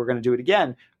they were going to do it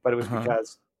again, but it was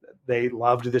because they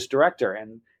loved this director.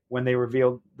 And, when they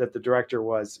revealed that the director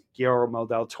was Guillermo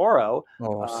del Toro,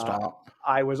 Oh, stop.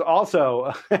 I was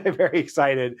also very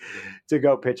excited to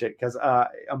go pitch it because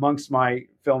amongst my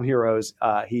film heroes,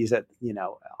 he's at he's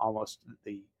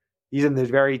in the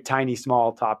very tiny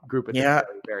small top group at the very,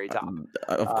 very top.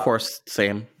 Of course,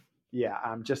 same. Yeah,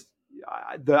 I'm just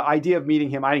the idea of meeting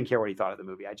him. I didn't care what he thought of the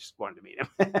movie. I just wanted to meet him.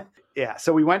 Yeah,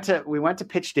 so we went to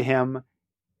pitch to him,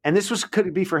 and this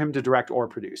could be for him to direct or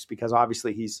produce because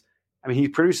obviously he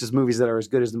produces movies that are as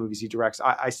good as the movies he directs.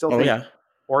 I still think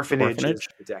Orphanage is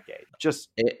the decade. Just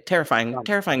terrifying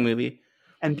movie.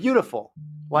 And beautiful.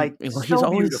 Like beautiful.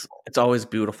 It's always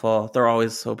beautiful. They're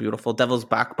always so beautiful. Devil's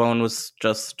Backbone was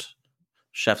just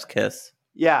chef's kiss.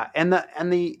 Yeah, and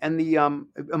the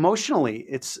emotionally,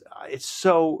 it's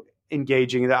so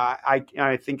engaging that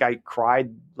I think I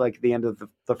cried like at the end of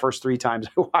the first 3 times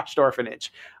I watched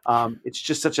Orphanage. It's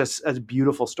just such a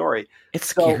beautiful story. It's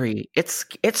scary. It's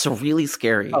really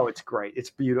scary. Oh, it's great. It's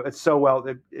beautiful. It's so well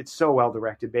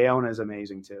directed. Bayona is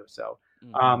amazing too. So,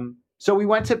 so we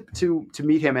went to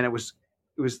meet him, and it was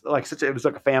like a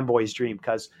fanboy's dream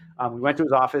because we went to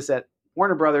his office at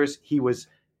Warner Brothers. He's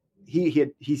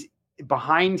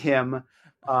behind him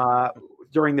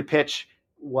during the pitch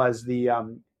was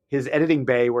his editing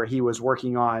bay where he was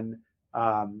working on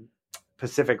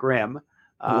Pacific Rim,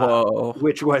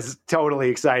 which was totally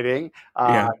exciting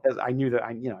because I knew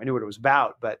I knew what it was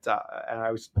about, but and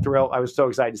I was thrilled. I was so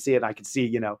excited to see it. And I could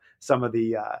see some of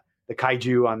the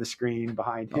kaiju on the screen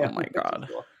behind him. Oh my God.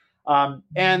 Cool.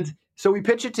 And so we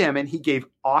pitched it to him, and he gave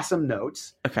awesome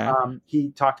notes. Okay. He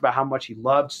talked about how much he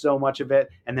loved so much of it,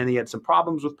 and then he had some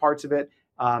problems with parts of it.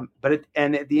 But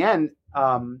at the end,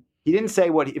 he didn't say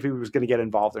if he was going to get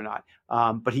involved or not.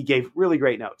 But he gave really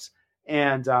great notes.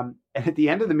 And at the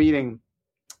end of the meeting,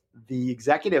 the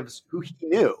executives who he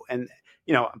knew, and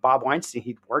Bob Weinstein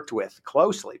he'd worked with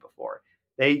closely before,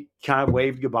 they kind of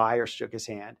waved goodbye or shook his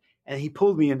hand, and he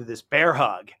pulled me into this bear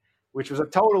hug, which was a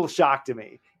total shock to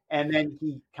me. And then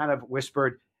he kind of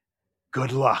whispered,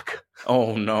 "Good luck."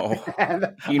 Oh no!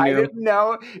 And I didn't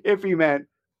know if he meant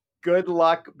good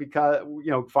luck because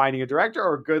finding a director,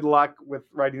 or good luck with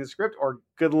writing the script, or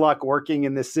good luck working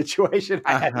in this situation.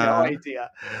 I had no idea.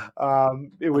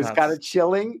 It was kind of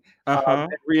chilling, and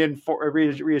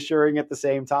reassuring at the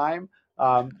same time.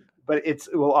 But it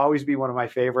will always be one of my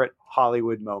favorite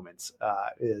Hollywood moments.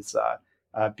 Is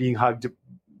being hugged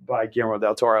by Guillermo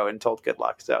del Toro and told good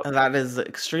luck. So that is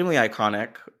extremely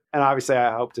iconic. And obviously,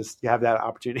 I hope to have that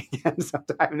opportunity again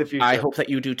sometime in the future. I hope that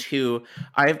you do too.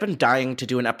 I've been dying to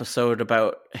do an episode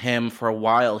about him for a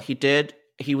while. He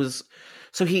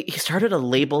started a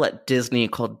label at Disney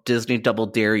called Disney Double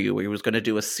Dare You, where he was going to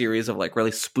do a series of like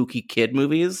really spooky kid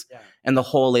movies. Yeah. And the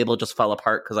whole label just fell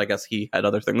apart because I guess he had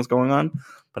other things going on.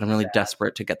 But I'm really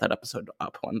desperate to get that episode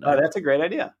up one day. Oh, that's a great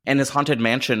idea. And his Haunted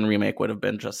Mansion remake would have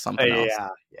been just something else.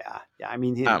 Yeah. I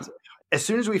mean, as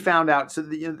soon as we found out, so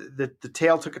the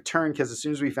tale took a turn because as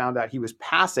soon as we found out he was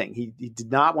passing, he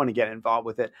did not want to get involved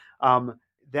with it.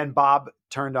 Then Bob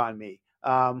turned on me.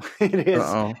 I'm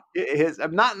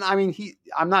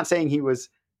not saying he was.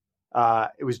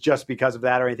 It was just because of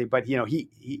that or anything, but he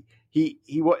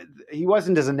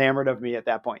wasn't as enamored of me at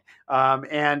that point.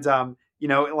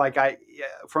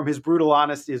 From his brutal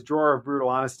honesty, his drawer of brutal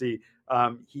honesty,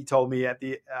 he told me as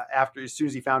soon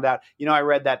as he found out, I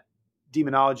read that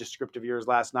Demonologist script of yours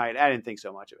last night. I didn't think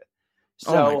so much of it.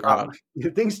 So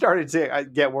things started to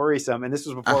get worrisome, and this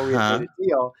was before we had made a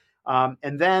deal.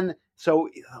 And then, so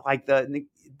like the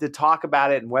talk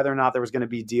about it and whether or not there was going to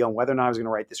be a deal and whether or not I was going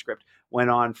to write the script went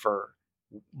on for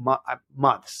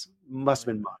months, must have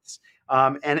been months.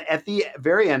 And at the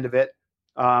very end of it,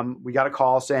 we got a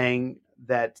call saying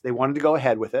that they wanted to go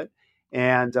ahead with it,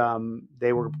 and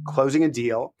they were closing a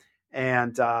deal,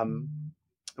 and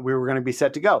we were going to be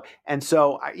set to go. And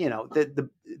so, a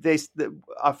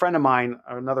friend of mine,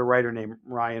 another writer named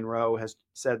Ryan Rowe, has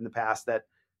said in the past that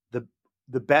the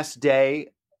best day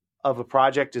of a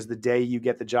project is the day you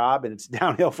get the job, and it's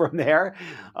downhill from there.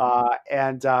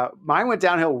 And mine went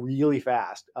downhill really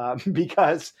fast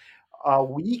because a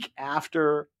week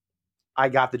after I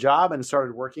got the job and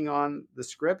started working on the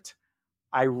script,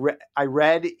 I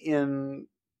read in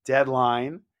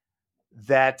Deadline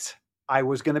that I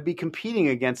was going to be competing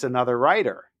against another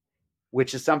writer,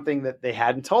 which is something that they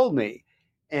hadn't told me.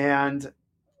 And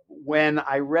when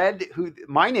I read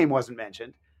my name wasn't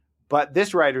mentioned, but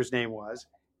this writer's name was,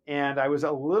 and I was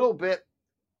a little bit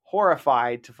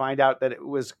horrified to find out that it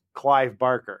was Clive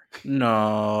Barker.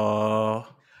 No,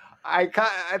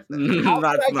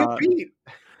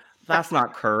 that's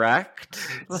not correct.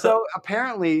 So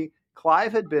apparently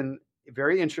Clive had been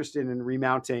very interested in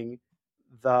remounting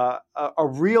a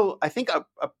real, I think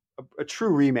a true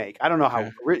remake. I don't know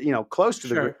how close to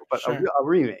the Sure, original, but sure. a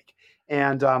remake.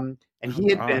 And he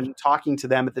had God. been talking to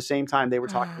them at the same time they were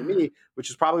talking to me, which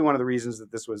is probably one of the reasons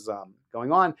that this was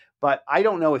going on. But I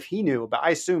don't know if he knew, but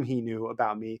I assume he knew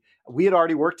about me. We had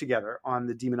already worked together on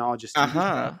the Demonologist TV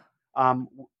show.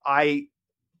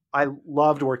 I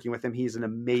loved working with him. He's an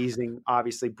amazing,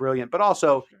 obviously brilliant, but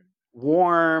also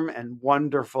warm and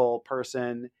wonderful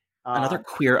person. Another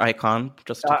queer icon,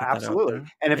 just to get absolutely. that out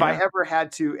there. And if I ever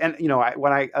had to, and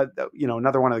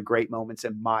another one of the great moments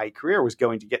in my career was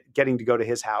getting to go to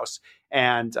his house,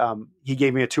 and he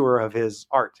gave me a tour of his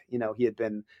art. He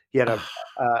had a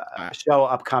show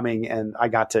upcoming, and I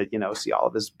got to see all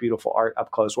of his beautiful art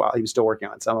up close while he was still working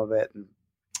on some of it, and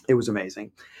it was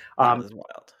amazing. That was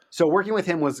wild. So working with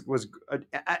him was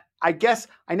I guess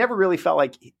I never really felt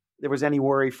like there was any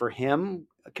worry for him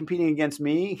competing against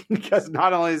me, because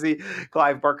not only is he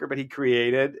Clive Barker, but he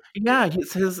created. Yeah,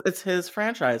 it's his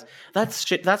franchise.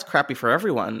 That's crappy for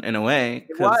everyone in a way.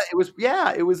 It was.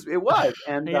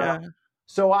 And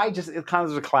so it kind of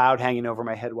was a cloud hanging over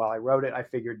my head while I wrote it. I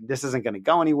figured this isn't going to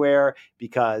go anywhere,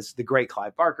 because the great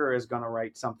Clive Barker is going to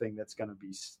write something that's going to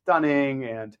be stunning,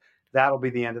 and that'll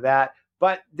be the end of that.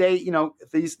 But they,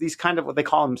 these kind of what they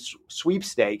call them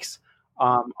sweepstakes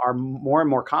are more and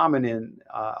more common in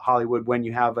Hollywood when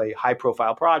you have a high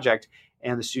profile project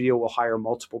and the studio will hire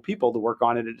multiple people to work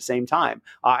on it at the same time.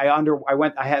 I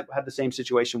had the same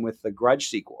situation with the Grudge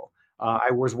sequel. I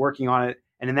was working on it,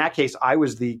 and in that case, I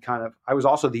was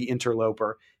also the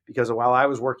interloper, because while I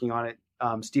was working on it,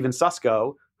 Steven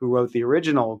Susko, who wrote the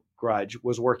original Grudge,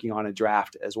 was working on a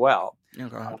draft as well. Oh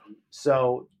God.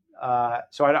 So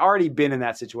I'd already been in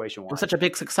that situation once. It's such a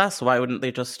big success. Why wouldn't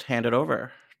they just hand it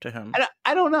over to him?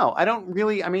 I don't know. I don't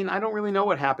really know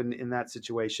what happened in that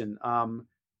situation.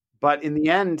 But in the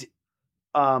end,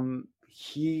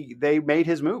 they made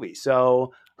his movie.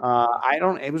 So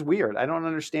it was weird. I don't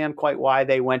understand quite why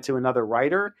they went to another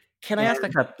writer. Can I ask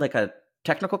like a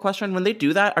technical question? When they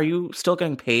do that, are you still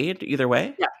getting paid either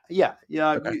way? Yeah.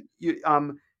 Okay.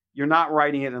 You're not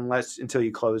writing it until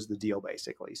you close the deal,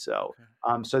 basically. So,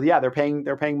 they're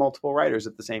paying multiple writers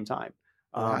at the same time.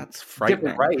 That's frightening.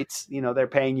 Different rates, they're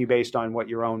paying you based on what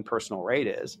your own personal rate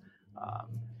is.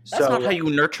 That's not how you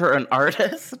nurture an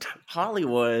artist.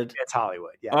 Hollywood. It's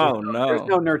Hollywood. Yeah. Oh there's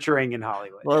no nurturing in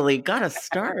Hollywood. Well, we gotta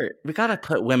start. We gotta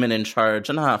put women in charge.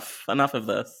 Enough of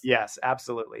this. Yes,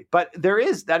 absolutely. But that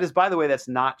is, by the way, that's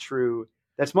not true.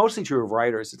 That's mostly true of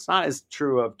writers. It's not as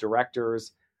true of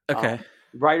directors. Okay.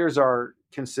 Writers are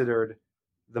considered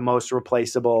the most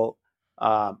replaceable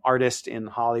artist in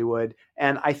Hollywood.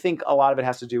 And I think a lot of it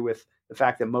has to do with the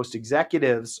fact that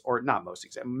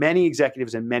many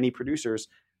executives and many producers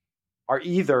are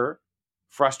either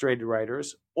frustrated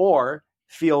writers or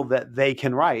feel that they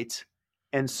can write.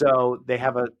 And so they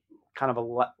have a kind of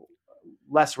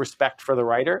less respect for the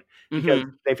writer, because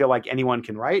they feel like anyone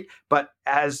can write. But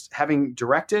as having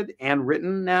directed and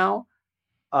written now,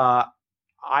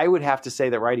 I would have to say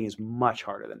that writing is much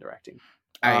harder than directing.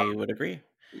 I would agree.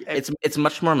 It's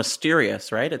much more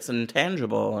mysterious, right? It's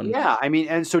intangible.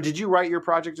 And so did you write your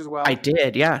project as well? I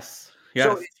did, yes.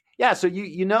 So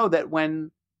you know that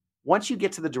once you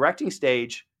get to the directing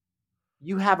stage,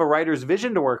 you have a writer's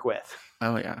vision to work with.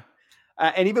 Oh yeah.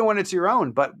 And even when it's your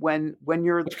own, but when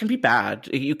you're, which can be bad,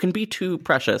 you can be too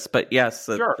precious. But yes,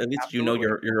 sure, at least absolutely.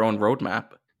 your own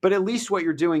roadmap. But at least what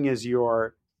you're doing is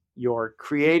you're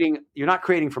creating. You're not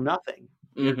creating from nothing.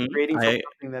 You're creating from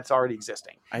something that's already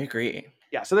existing. I agree.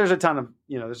 Yeah, so there's a ton of,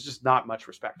 there's just not much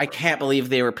respect. I can't believe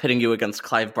they were pitting you against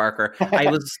Clive Barker. I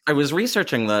was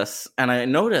researching this, and I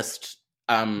noticed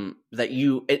that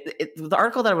the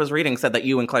article that I was reading said that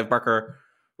you and Clive Barker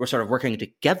were sort of working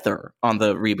together on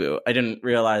the reboot. I didn't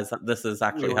realize that this is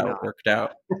actually how it worked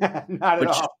out. Not at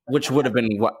all. Which would have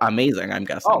been amazing, I'm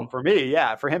guessing. Oh, for me,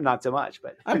 yeah. For him, not so much,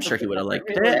 but I'm sure he would have liked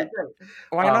it.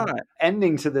 Why not?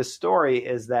 Ending to this story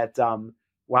is that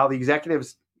while the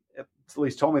executives at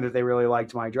least told me that they really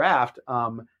liked my draft,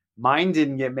 mine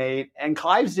didn't get made, and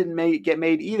Clive's didn't get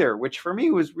made either, which for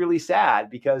me was really sad,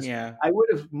 because I would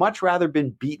have much rather been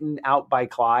beaten out by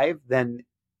Clive than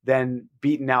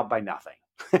beaten out by nothing.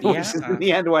 Which is in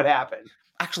the end what happened.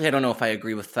 Actually, I don't know if I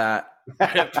agree with that,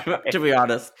 to be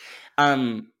honest.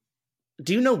 Do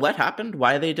you know what happened?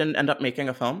 Why they didn't end up making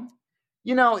a film?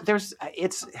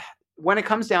 It's when it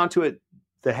comes down to it,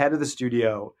 the head of the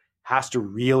studio has to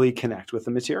really connect with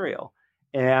the material.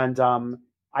 And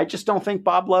I just don't think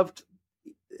Bob loved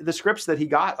the scripts that he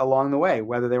got along the way,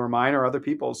 whether they were mine or other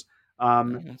people's.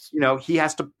 He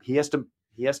has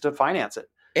to finance it.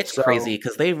 It's crazy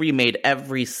because they remade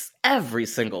every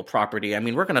single property. I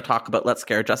mean, we're going to talk about Let's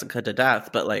Scare Jessica to Death,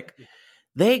 but like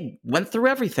they went through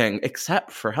everything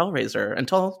except for Hellraiser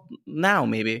until now,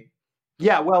 maybe.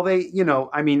 Yeah, well, they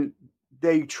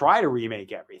try to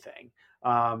remake everything,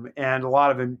 and a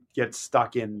lot of them get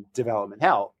stuck in development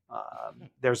hell.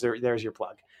 There's your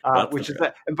plug. Which is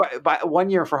by 1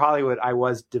 year for Hollywood, I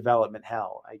was development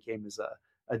hell. I came as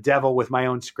a devil with my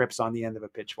own scripts on the end of a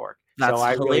pitchfork. That's so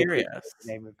I hilarious. Really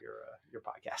the name of your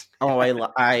podcast. Oh,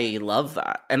 I love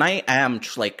that, and I am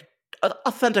like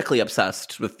authentically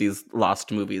obsessed with these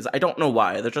lost movies. I don't know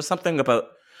why. There's just something about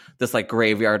this like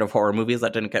graveyard of horror movies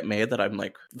that didn't get made that I'm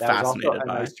like fascinated was also a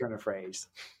by. nice turn of phrase.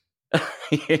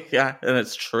 Yeah, and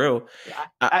it's true.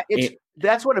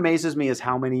 That's what amazes me is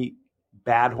how many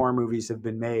bad horror movies have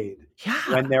been made. Yeah,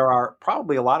 when there are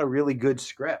probably a lot of really good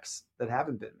scripts that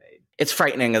haven't been made. It's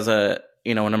frightening as an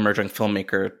emerging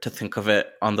filmmaker to think of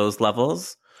it on those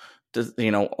levels.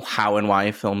 How and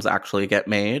why films actually get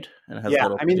made, and it has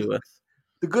little to do with.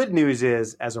 The good news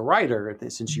is, as a writer,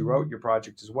 since you wrote your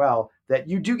project as well, that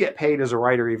you do get paid as a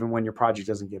writer even when your project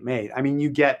doesn't get made. I mean,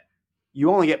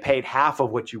 you only get paid half of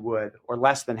what you would, or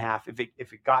less than half, if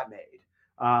it got made.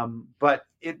 But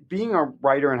being a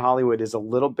writer in Hollywood is a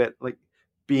little bit like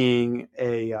being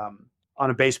on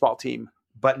a baseball team,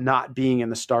 but not being in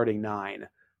the starting nine.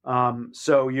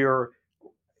 So you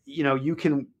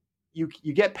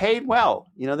get paid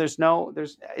well. It's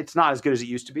not as good as it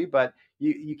used to be, but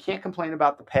you can't complain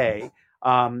about the pay.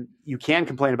 You can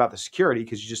complain about the security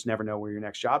because you just never know where your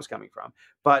next job is coming from.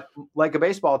 But like a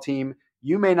baseball team,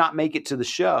 you may not make it to the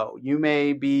show. You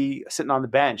may be sitting on the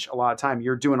bench a lot of time.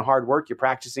 You're doing hard work. You're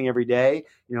practicing every day.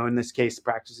 In this case,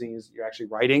 practicing is you're actually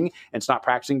writing, and it's not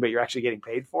practicing, but you're actually getting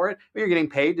paid for it. But you're getting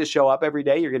paid to show up every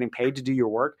day. You're getting paid to do your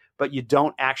work, but you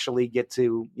don't actually get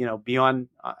to, be on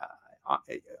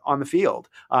the field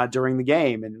during the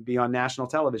game and be on national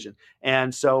television.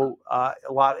 And so a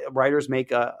lot of writers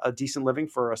make a decent living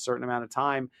for a certain amount of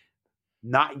time,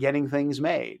 not getting things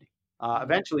made.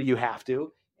 Eventually you have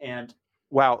to. And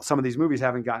while some of these movies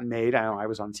haven't gotten made, I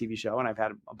was on a TV show and I've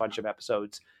had a bunch of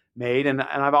episodes made. And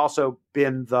I've also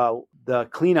been the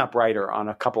cleanup writer on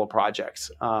a couple of projects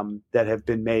that have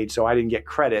been made. So I didn't get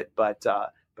credit, but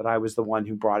I was the one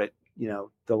who brought it,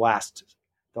 the last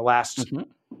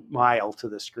mile to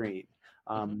the screen.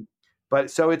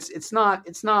 But so it's not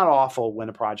awful when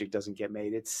a project doesn't get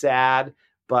made. It's sad,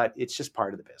 but it's just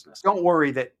part of the business. Don't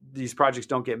worry that these projects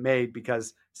don't get made,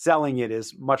 because selling it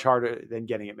is much harder than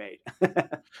getting it made.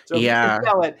 So if you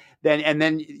sell it,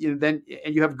 then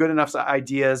you have good enough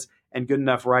ideas and good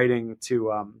enough writing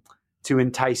to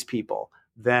entice people,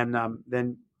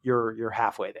 then you're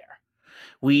halfway there.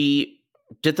 We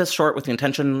did this short with the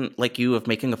intention, like you, of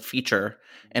making a feature,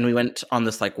 and we went on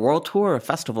this like world tour of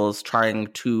festivals trying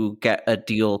to get a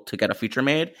deal to get a feature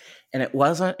made. And it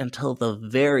wasn't until the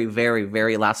very, very,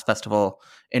 very last festival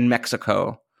in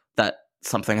Mexico that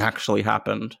something actually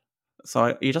happened.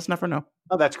 So you just never know.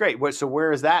 Oh, that's great. So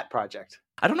where is that project?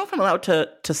 I don't know if I'm allowed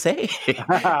to say.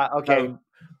 Okay.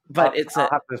 But I'll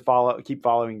have to keep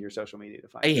following your social media to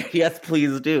find it. Yes,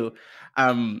 please do.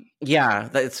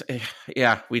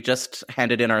 We just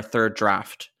handed in our third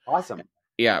draft. Awesome.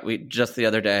 Yeah, we just the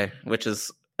other day, which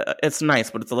is it's nice,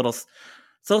 but it's a little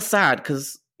so sad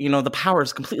because the power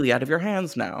is completely out of your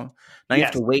hands now. Now you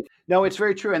have to wait. No, it's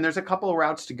very true, and there's a couple of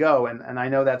routes to go, and I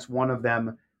know that's one of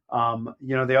them.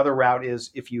 The other route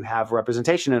is, if you have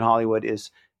representation in Hollywood,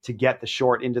 is to get the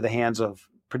short into the hands of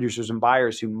producers and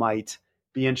buyers who might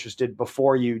be interested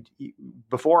before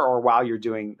or while you're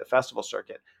doing the festival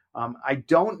circuit. I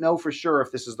don't know for sure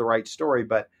if this is the right story,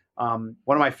 but one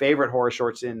of my favorite horror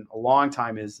shorts in a long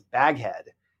time is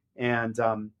Baghead. And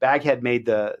Baghead made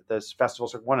the festival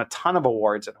circuit, won a ton of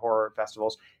awards at horror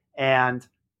festivals. And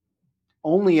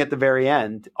only at the very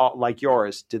end, like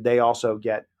yours, did they also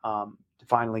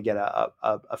finally get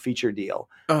a feature deal.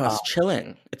 Oh, it's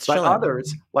chilling. It's but chilling.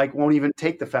 Others won't even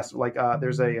take the festival.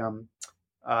 There's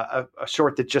a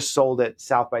short that just sold at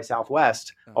South by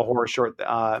Southwest, a horror short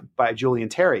by Julian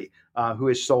Terry, who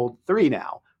has sold 3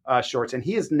 now shorts, and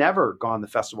he has never gone the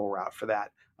festival route for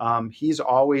that. He's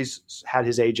always had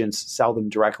his agents sell them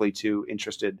directly to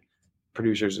interested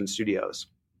producers and studios.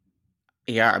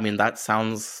 Yeah, I mean, that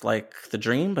sounds like the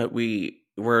dream, but we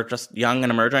were just young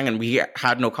and emerging, and we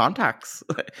had no contacts.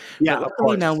 Yeah, but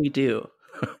luckily now we do.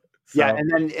 So. Yeah,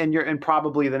 and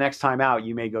probably the next time out,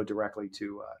 you may go directly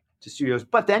to studios,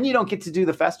 but then you don't get to do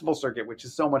the festival circuit, which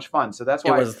is so much fun. So that's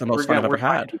why it was the most fun I've ever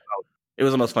had. It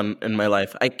was the most fun in my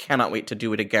life. I cannot wait to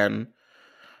do it again.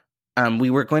 We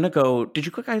were going to go. Did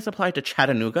you guys apply to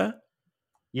Chattanooga?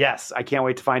 Yes, I can't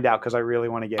wait to find out because I really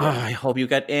want to get Oh, in. I hope you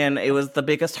get in. It was the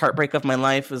biggest heartbreak of my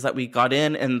life is that we got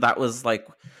in, and that was like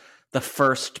the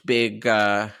first big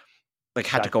had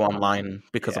to go online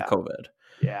because of COVID.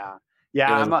 Yeah.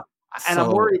 I'm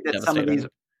So worried that some of devastating. these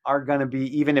are going to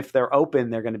be, even if they're open,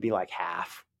 they're going to be like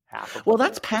half of Well, what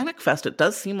that's Panic Fest. It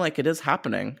does seem like it is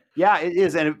happening. Yeah, it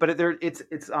is,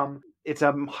 it's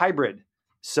hybrid.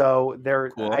 So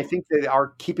Cool. I think they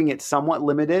are keeping it somewhat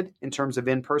limited in terms of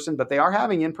in person, but they are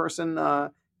having in person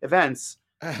events.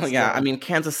 Yeah, I mean,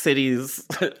 Kansas City's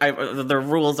the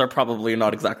rules are probably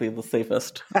not exactly the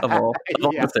safest of all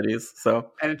Yeah. the cities.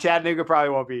 So, And Chattanooga probably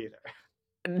won't be either.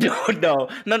 no,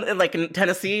 like in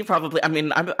Tennessee, probably. I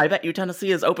mean, I bet you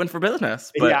Tennessee is open for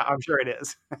business. But, Yeah, I'm sure it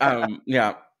is.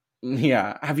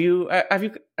 yeah. Have you? I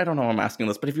don't know. I'm asking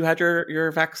this, but have you had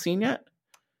your vaccine yet?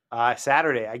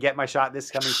 Saturday, I get my shot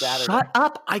this coming Saturday. Shut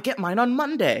up! I get mine on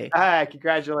Monday.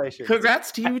 Congratulations!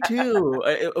 Congrats to you too.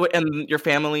 And your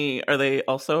family, are they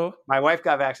also? My wife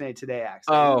got vaccinated today.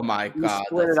 Actually, Oh my we God!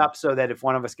 split it up so that if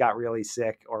one of us got really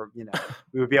sick, or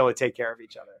we would be able to take care of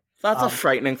each other. That's a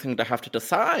frightening thing to have to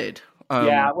decide.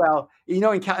 Yeah, well,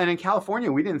 in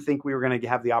California, we didn't think we were going to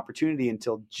have the opportunity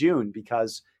until June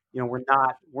because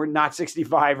we're not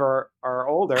 65 or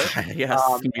older.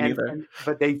 Yes, me neither.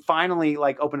 But they finally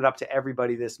opened it up to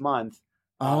everybody this month.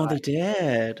 Oh, they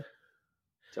did.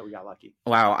 So we got lucky.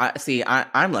 Wow.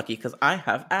 I'm lucky because I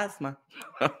have asthma.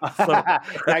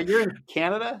 Now you're in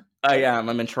Canada? I am.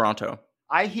 I'm in Toronto.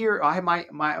 I hear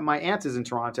my aunt is in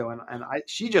Toronto and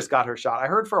she just got her shot. I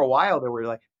heard for a while they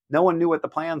were no one knew what the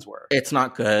plans were. It's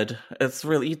not good. It's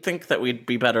really, you'd think that we'd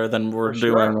be better than we're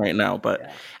doing right now,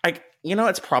 but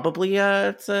it's probably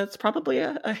it's probably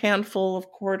a handful of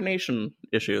coordination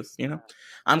issues.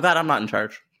 I'm glad I'm not in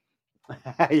charge.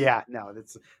 Yeah, no,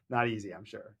 that's not easy, I'm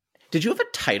sure. Did you have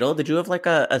a title? Did you have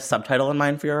a subtitle in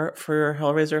mind for your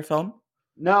Hellraiser film?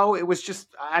 No, it was just,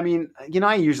 I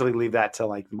usually leave that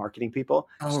to marketing people.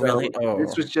 Oh, really? Oh.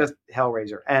 This was just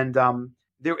Hellraiser. And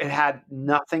it had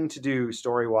nothing to do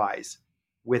story-wise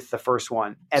with the first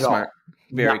one at all.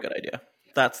 Very good idea.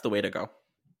 That's the way to go,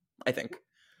 I think.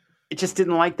 It just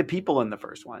didn't like the people in the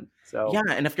first one. So yeah,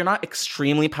 and if you're not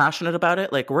extremely passionate about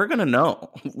it, we're going to know.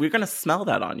 We're going to smell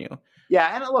that on you.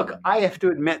 Yeah, and look, I have to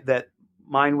admit that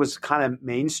mine was kind of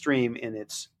mainstream in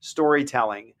its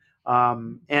storytelling.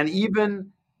 And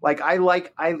even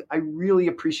I really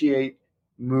appreciate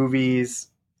movies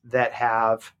that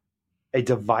have a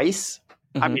device.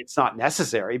 Mm-hmm. I mean, it's not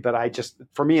necessary, but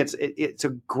for me, it's a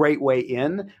great way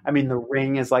in. I mean, The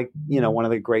Ring is one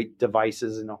of the great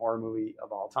devices in a horror movie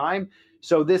of all time.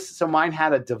 So mine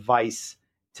had a device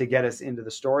to get us into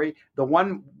the story. The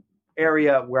one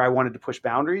area where I wanted to push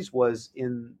boundaries was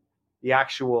in the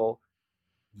actual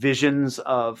visions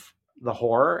of the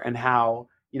horror and how,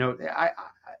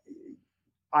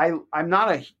 I'm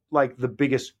not the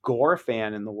biggest gore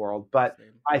fan in the world, but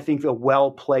I think the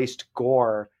well-placed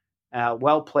gore,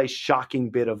 well-placed shocking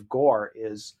bit of gore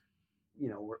is,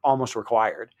 almost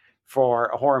required for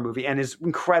a horror movie and is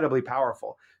incredibly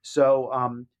powerful.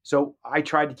 So, so I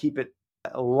tried to keep it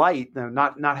light,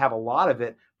 not have a lot of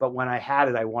it, but when I had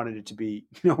it, I wanted it to be,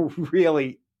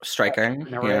 really striking.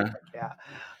 Yeah.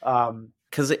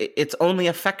 Because it's only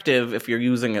effective if you're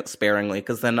using it sparingly,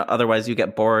 because then otherwise you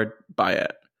get bored by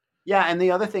it. Yeah, and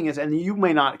the other thing is, and you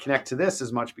may not connect to this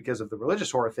as much because of the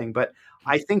religious horror thing, but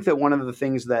I think that one of the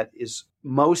things that is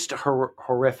most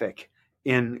horrific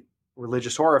in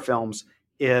religious horror films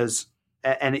is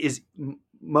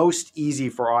most easy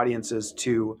for audiences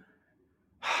to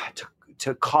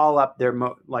call up their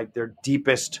their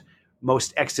deepest,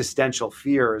 most existential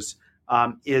fears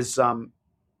is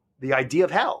the idea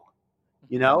of hell,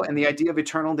 and the idea of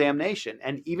eternal damnation.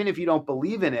 And even if you don't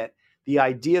believe in it, the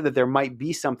idea that there might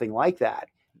be something like that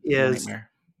is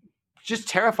just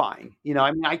terrifying.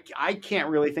 I can't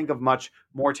really think of much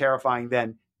more terrifying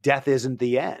than death isn't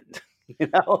the end.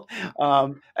 Yes.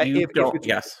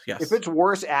 If it's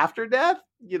worse after death,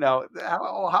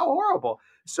 how horrible.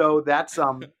 So that's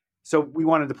so we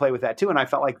wanted to play with that too, and I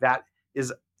felt like that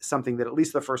is something that at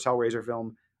least the first Hellraiser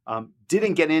film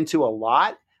didn't get into a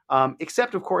lot,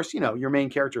 except of course, your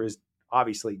main character is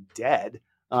obviously dead.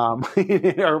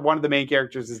 Or one of the main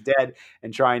characters is dead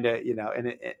and trying to,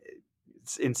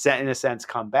 in a sense,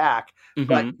 come back. Mm-hmm.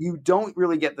 But you don't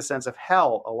really get the sense of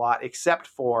hell a lot, except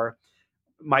for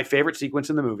my favorite sequence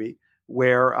in the movie,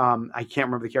 where I can't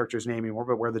remember the character's name anymore,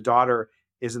 but where the daughter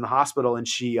is in the hospital and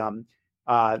she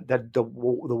that the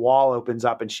wall opens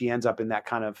up and she ends up in that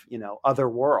kind of other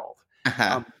world,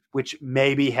 which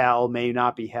may be hell, may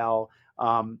not be hell.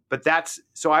 But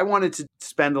so I wanted to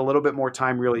spend a little bit more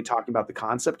time really talking about the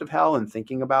concept of hell and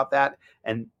thinking about that,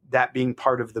 and that being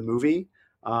part of the movie.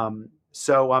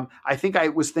 I think I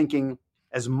was thinking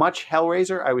as much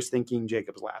Hellraiser, I was thinking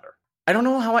Jacob's Ladder. I don't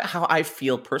know how I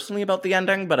feel personally about the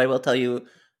ending, but I will tell you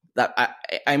that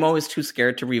I'm always too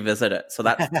scared to revisit it. So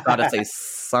that's got to say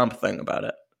something about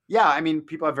it. Yeah, I mean,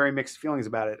 people have very mixed feelings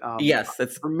about it. Yes,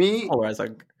 it's for me.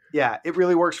 polarizing. Yeah, it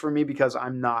really works for me because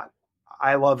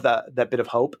I love that bit of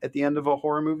hope at the end of a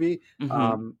horror movie,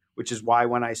 which is why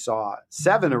when I saw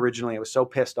Seven originally, I was so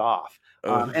pissed off.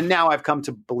 And now I've come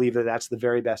to believe that that's the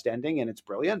very best ending and it's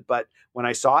brilliant. But when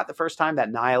I saw it the first time,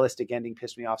 that nihilistic ending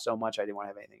pissed me off so much I didn't want to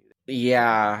have anything to do.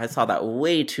 Yeah, I saw that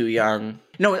way too young.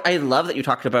 No, I love that you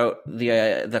talked about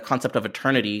the concept of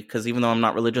eternity, because even though I'm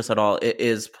not religious at all, it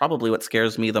is probably what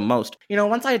scares me the most.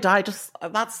 Once I die, just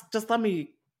let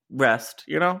me rest,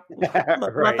 let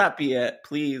that be it,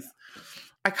 please.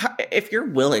 If you're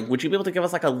willing, would you be able to give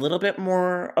us like a little bit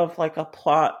more of like a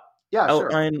plot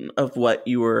outline of what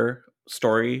your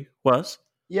story was?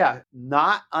 Yeah,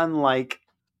 not unlike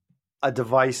a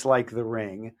device like The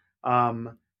Ring.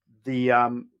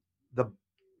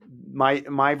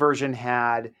 My version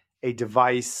had a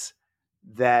device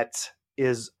that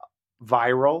is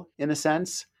viral in a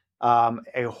sense,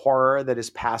 a horror that is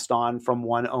passed on from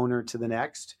one owner to the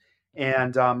next,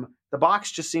 and the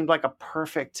box just seemed like a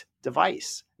perfect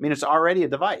device. I mean, it's already a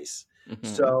device. Mm-hmm.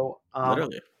 So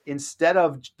instead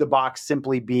of the box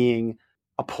simply being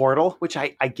a portal, which I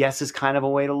guess is kind of a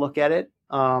way to look at it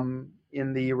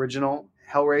in the original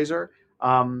Hellraiser,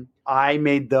 I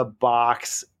made the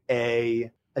box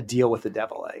a deal with the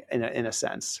devil in a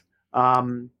sense.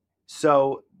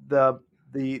 So the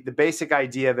basic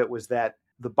idea of it was that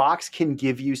the box can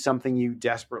give you something you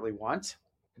desperately want.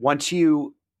 Once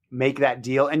you make that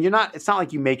deal, and it's not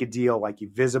like you make a deal like you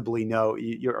visibly know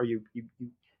you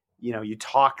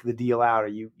talk the deal out, or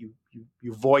you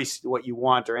voice what you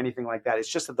want or anything like that. It's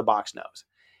just that the box knows.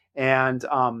 And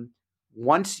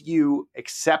once you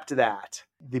accept that,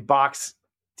 the box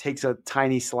takes a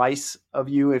tiny slice of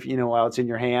you, while it's in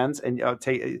your hands, and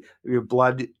your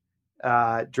blood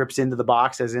drips into the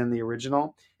box as in the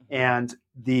original, and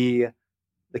the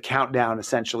countdown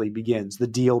essentially begins. The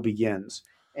deal begins.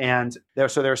 And there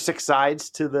are 6 sides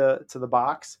to the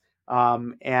box,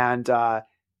 and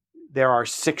there are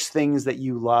 6 things that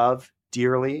you love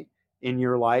dearly in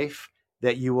your life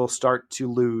that you will start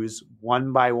to lose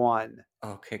one by one.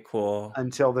 Okay, cool.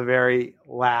 Until the very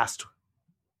last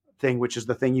thing, which is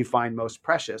the thing you find most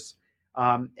precious,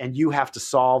 and you have to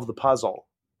solve the puzzle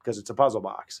because it's a puzzle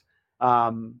box.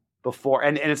 Before,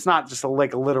 and it's not just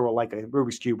like a literal, like a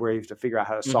Rubik's Cube where you have to figure out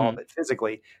how to solve it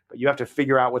physically, but you have to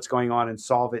figure out what's going on and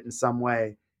solve it in some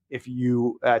way if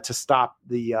you to stop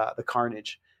the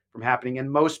carnage from happening.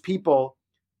 And most people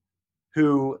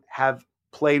who have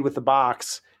played with the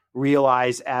box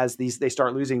realize as they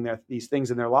start losing these things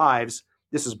in their lives.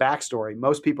 This is backstory.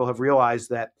 Most people have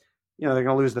realized that they're going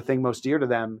to lose the thing most dear to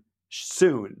them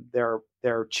soon. Their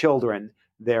children,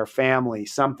 their family,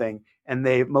 something. And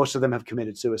most of them have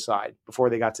committed suicide before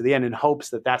they got to the end in hopes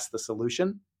that that's the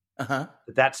solution,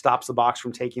 that stops the box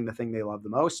from taking the thing they love the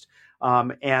most.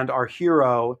 And our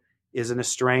hero is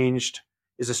estranged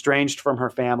from her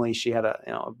family. She had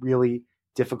a really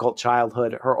difficult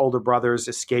childhood. Her older brothers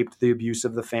escaped the abuse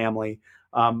of the family,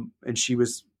 and she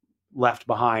was left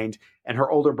behind. And her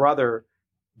older brother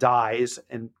dies,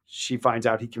 and she finds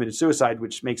out he committed suicide,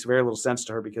 which makes very little sense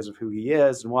to her because of who he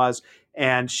is and was.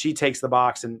 And she takes the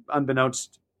box, and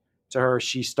unbeknownst to her,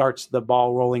 she starts the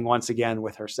ball rolling once again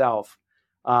with herself.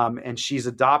 And she's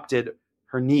adopted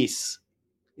her niece,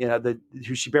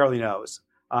 who she barely knows,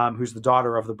 who's the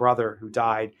daughter of the brother who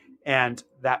died. And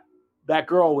that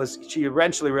girl she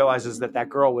eventually realizes that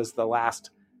girl was the last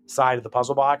side of the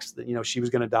puzzle box, that, she was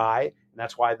going to die. And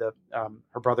that's why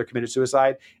her brother committed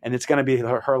suicide. And it's going to be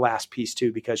her last piece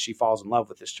too, because she falls in love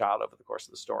with this child over the course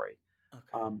of the story.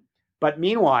 Okay. But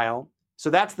meanwhile, so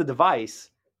that's the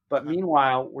device. But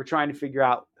meanwhile, we're trying to figure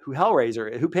out who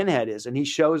Pinhead is. And he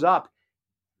shows up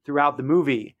throughout the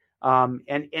movie. And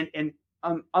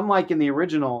unlike in the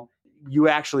original, you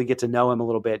actually get to know him a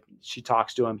little bit. She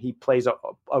talks to him. He plays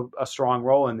a strong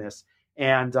role in this.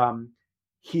 And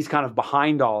he's kind of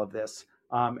behind all of this.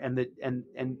 And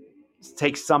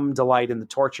takes some delight in the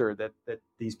torture that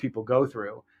these people go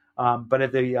through.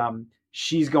 But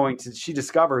she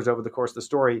discovers over the course of the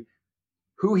story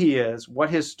who he is, what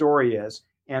his story is,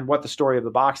 and what the story of the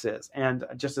box is. And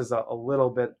just as a little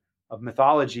bit of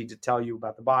mythology to tell you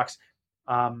about the box,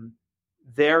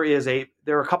 there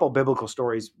are a couple of biblical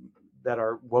stories that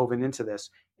are woven into this.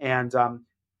 And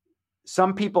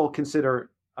some people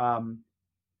consider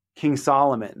King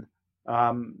Solomon,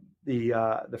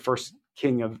 the first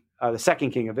king of the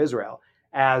second king of Israel,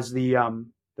 as the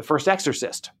first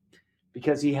exorcist,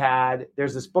 because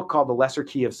there's this book called The Lesser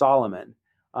Key of Solomon,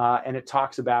 and it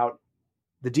talks about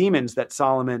the demons that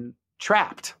Solomon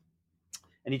trapped,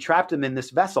 and he trapped them in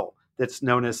this vessel that's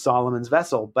known as Solomon's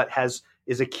vessel, but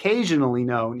is occasionally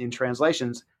known in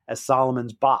translations as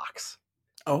Solomon's box.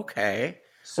 Okay.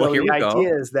 So well, here the we idea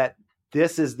go. is that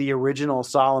this is the original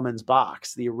Solomon's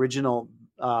box, the original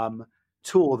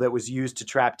tool that was used to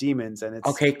trap demons, and it's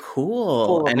Okay, cool.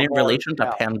 full of And in horror relation to as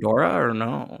well. Pandora or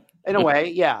no? In a way,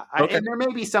 yeah. Okay. And there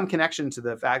may be some connection to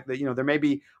the fact that, there may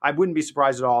be, I wouldn't be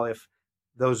surprised at all if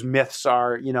those myths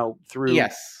are, through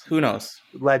Yes. Who knows?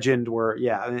 legend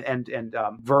and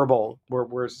verbal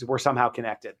were somehow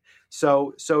connected.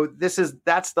 So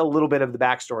that's the little bit of the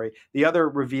backstory. The other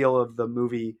reveal of the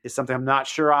movie is something I'm not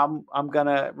sure I'm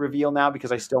gonna reveal now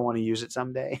because I still want to use it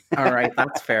someday. All right,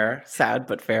 that's fair. Sad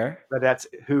but fair. But that's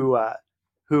who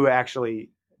actually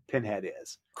Pinhead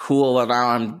is. Cool. Well,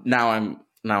 now I'm.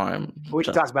 We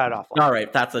can talk about it offline. All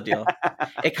right, that's a deal.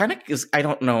 It kind of is. I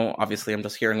don't know. Obviously, I'm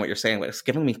just hearing what you're saying, but it's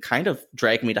giving me kind of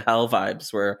Drag Me to Hell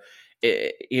vibes, where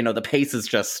the pace is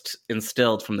just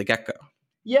instilled from the get go.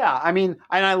 Yeah, I mean,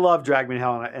 and I love Drag Me to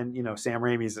Hell, and Sam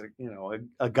Raimi's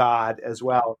a god as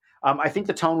well. I think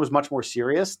the tone was much more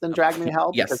serious than Drag Me to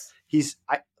Hell because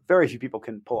very few people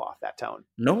can pull off that tone.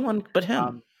 No one but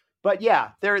him. But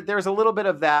yeah, there's a little bit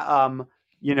of that.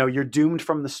 You're doomed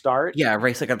from the start. Yeah,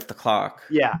 race against the clock.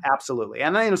 Yeah, absolutely.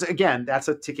 And then again, that's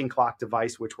a ticking clock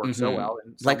device which works so well.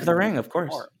 Like The Ring, of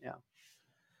course. Yeah.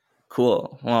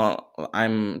 Cool. Well,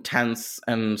 I'm tense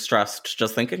and stressed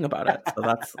just thinking about it.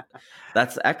 So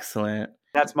that's excellent.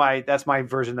 That's my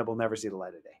version that will never see the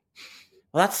light of day.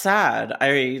 Well, that's sad.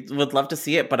 I would love to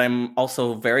see it, but I'm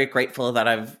also very grateful that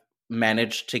I've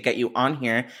managed to get you on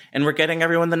here and we're getting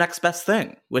everyone the next best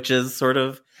thing, which is sort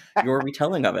of your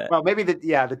retelling of it. Well, maybe the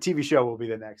TV show will be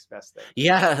the next best thing.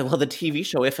 Yeah, well, the TV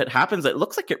show, if it happens, it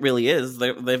looks like it really is.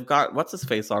 They've got what's his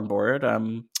face on board.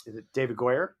 Is it David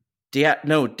Goyer?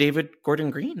 No, David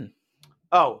Gordon Green.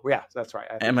 Oh, yeah, that's right.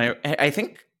 I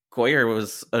think Goyer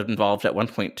was involved at one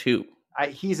point too.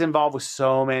 He's involved with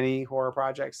so many horror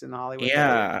projects in Hollywood.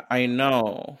 Yeah, I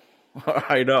know.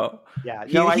 I know. Yeah,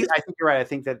 no, I think you're right. I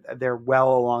think that they're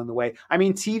well along the way. I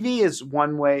mean, TV is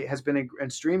one way,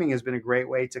 and streaming has been a great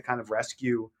way to kind of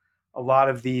rescue a lot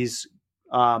of these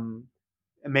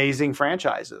amazing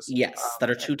franchises. Yes, that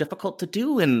are too difficult to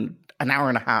do in an hour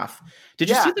and a half. Did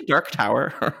you see The Dark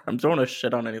Tower? I'm throwing a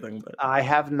shit on anything, but I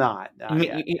have not.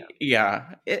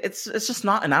 Yeah, it's just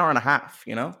not an hour and a half,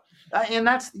 and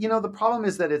that's the problem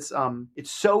is that it's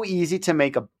so easy to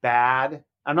make a bad.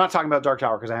 I'm not talking about Dark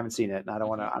Tower because I haven't seen it, and I'm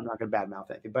not going to badmouth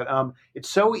anything. But it's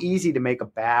so easy to make a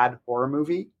bad horror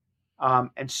movie,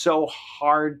 and so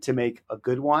hard to make a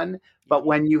good one. But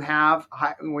when you have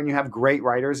great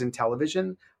writers in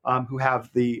television who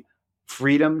have the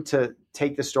freedom to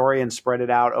take the story and spread it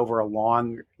out over a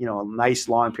long, a nice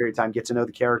long period of time, get to know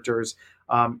the characters,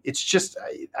 it's just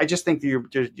I just think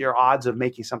your odds of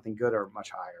making something good are much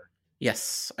higher.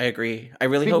 Yes, I agree. I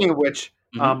really Speaking hope. of which.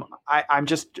 I'm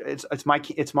just it's my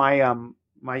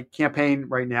campaign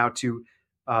right now to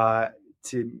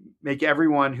make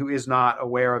everyone who is not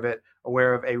aware of it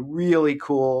aware of a really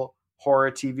cool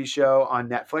horror TV show on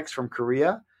Netflix from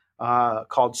Korea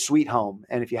called Sweet Home.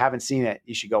 And if you haven't seen it,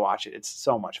 you should go watch it. It's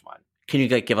so much fun. Can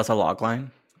you give us a log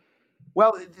line?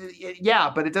 Well, yeah,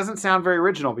 but it doesn't sound very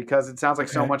original because it sounds like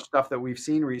so much stuff that we've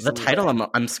seen recently. The title,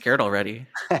 I'm scared already.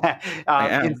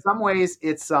 In some ways,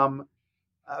 it's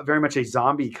very much a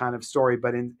zombie kind of story,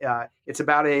 but it's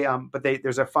about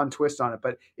there's a fun twist on it.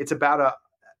 But it's about a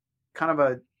kind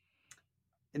of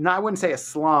I wouldn't say a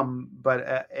slum,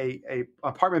 but a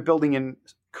apartment building in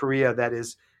Korea that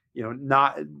is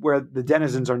not where the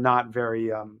denizens are not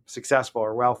very successful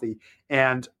or wealthy,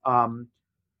 and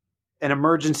an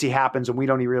emergency happens and we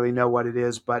don't really know what it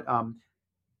is, but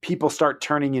people start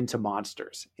turning into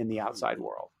monsters in the outside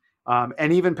world.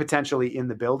 And even potentially in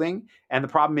the building. And the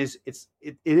problem is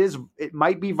it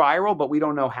might be viral, but we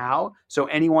don't know how. So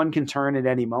anyone can turn at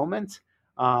any moment.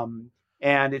 And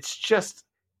it's just,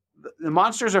 the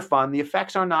monsters are fun. The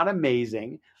effects are not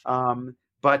amazing.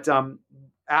 But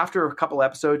after a couple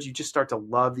episodes, you just start to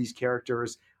love these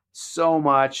characters so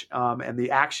much. And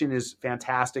the action is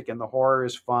fantastic and the horror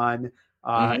is fun.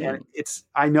 And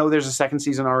I know there's a second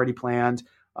season already planned.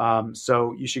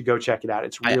 So you should go check it out.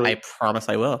 It's really, I promise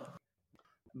I will.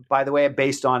 By the way,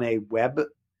 based on a web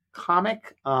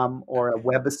comic or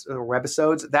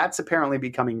webisodes. That's apparently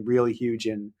becoming really huge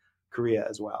in Korea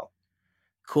as well.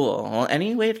 Cool. Well,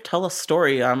 any way to tell a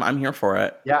story, I'm here for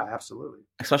it. Yeah, absolutely.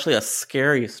 Especially a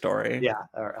scary story. Yeah.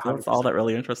 That's all that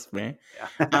really interests me.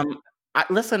 Yeah.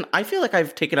 Listen, I feel like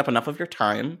I've taken up enough of your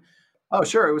time. Oh,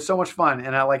 sure. It was so much fun.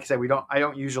 And like I said, I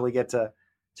don't usually get to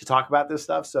talk about this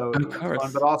stuff. So it was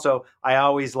fun. But also, I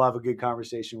always love a good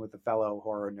conversation with a fellow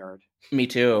horror nerd. Me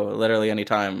too. Literally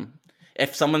anytime.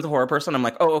 If someone's a horror person, I'm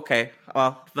like, oh, okay.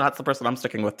 Well, that's the person I'm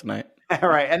sticking with tonight.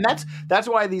 Right. And that's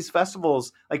why these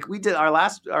festivals, like we did, our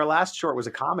last short was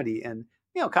a comedy, and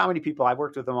comedy people, I've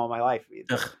worked with them all my life.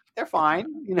 They're fine,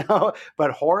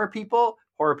 but horror people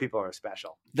are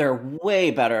special. They're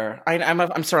way better.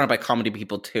 I'm surrounded by comedy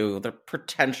people too. They're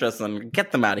pretentious and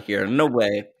get them out of here. No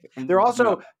way. They're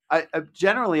also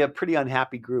generally a pretty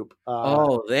unhappy group.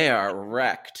 They are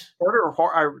wrecked.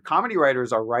 Our comedy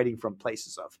writers are writing from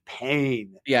places of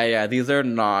pain. Yeah. These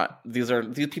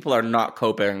people are not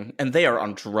coping, and they are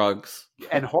on drugs.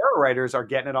 And horror writers are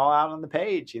getting it all out on the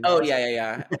page. Oh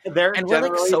yeah. We're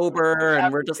like sober,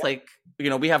 and we're just like,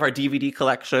 we have our DVD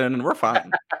collection, and we're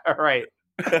fine. Right.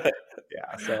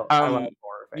 Yeah. So I love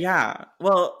horror fans. Yeah.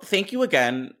 Well, thank you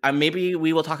again. Maybe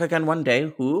we will talk again one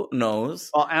day. Who knows?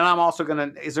 Well, and I'm also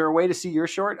is there a way to see your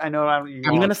short? I know I'm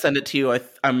going to send it to you.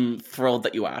 I'm thrilled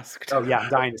that you asked. Oh yeah, I'm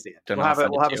dying to see it. We'll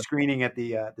have a screening at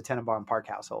the Tenenbaum Park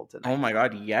household tonight. Oh my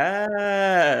God,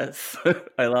 yes.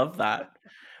 I love that.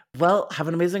 Well, have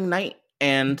an amazing night,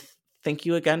 and thank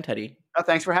you again, Teddy. Oh,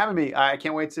 thanks for having me. I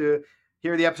can't wait to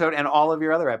hear the episode and all of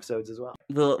your other episodes as well.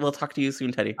 We'll talk to you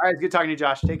soon, Teddy. All right, it's good talking to you,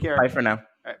 Josh. Take care. Bye for now. All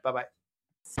right, bye-bye.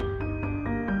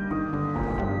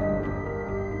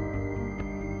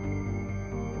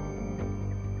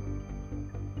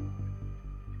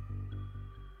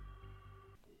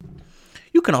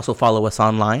 You can also follow us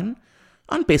online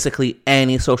on basically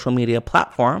any social media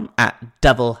platform at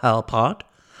Devil Hell Pod.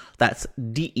 That's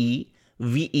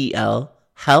DEVEL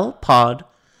Hell Pod.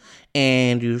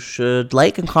 And you should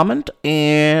like and comment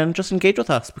and just engage with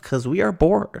us because we are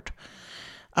bored.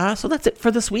 So that's it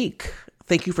for this week.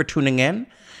 Thank you for tuning in.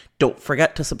 Don't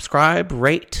forget to subscribe,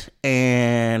 rate,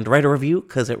 and write a review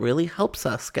because it really helps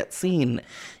us get seen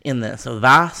in this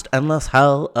vast, endless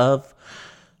hell of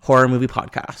horror movie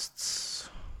podcasts.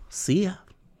 See ya.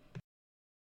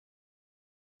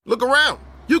 Look around.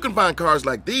 You can find cars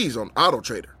like these on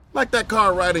AutoTrader. Like that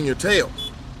car riding your tail.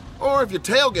 Or if you're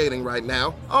tailgating right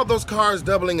now, all those cars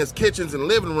doubling as kitchens and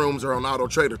living rooms are on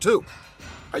AutoTrader too.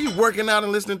 Are you working out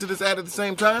and listening to this ad at the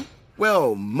same time?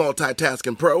 Well,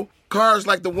 multitasking pro, cars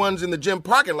like the ones in the gym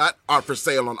parking lot are for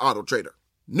sale on AutoTrader.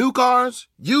 New cars,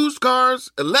 used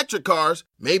cars, electric cars,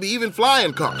 maybe even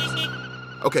flying cars.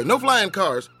 Okay, no flying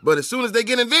cars, but as soon as they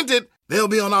get invented, they'll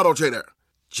be on AutoTrader.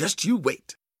 Just you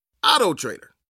wait. AutoTrader.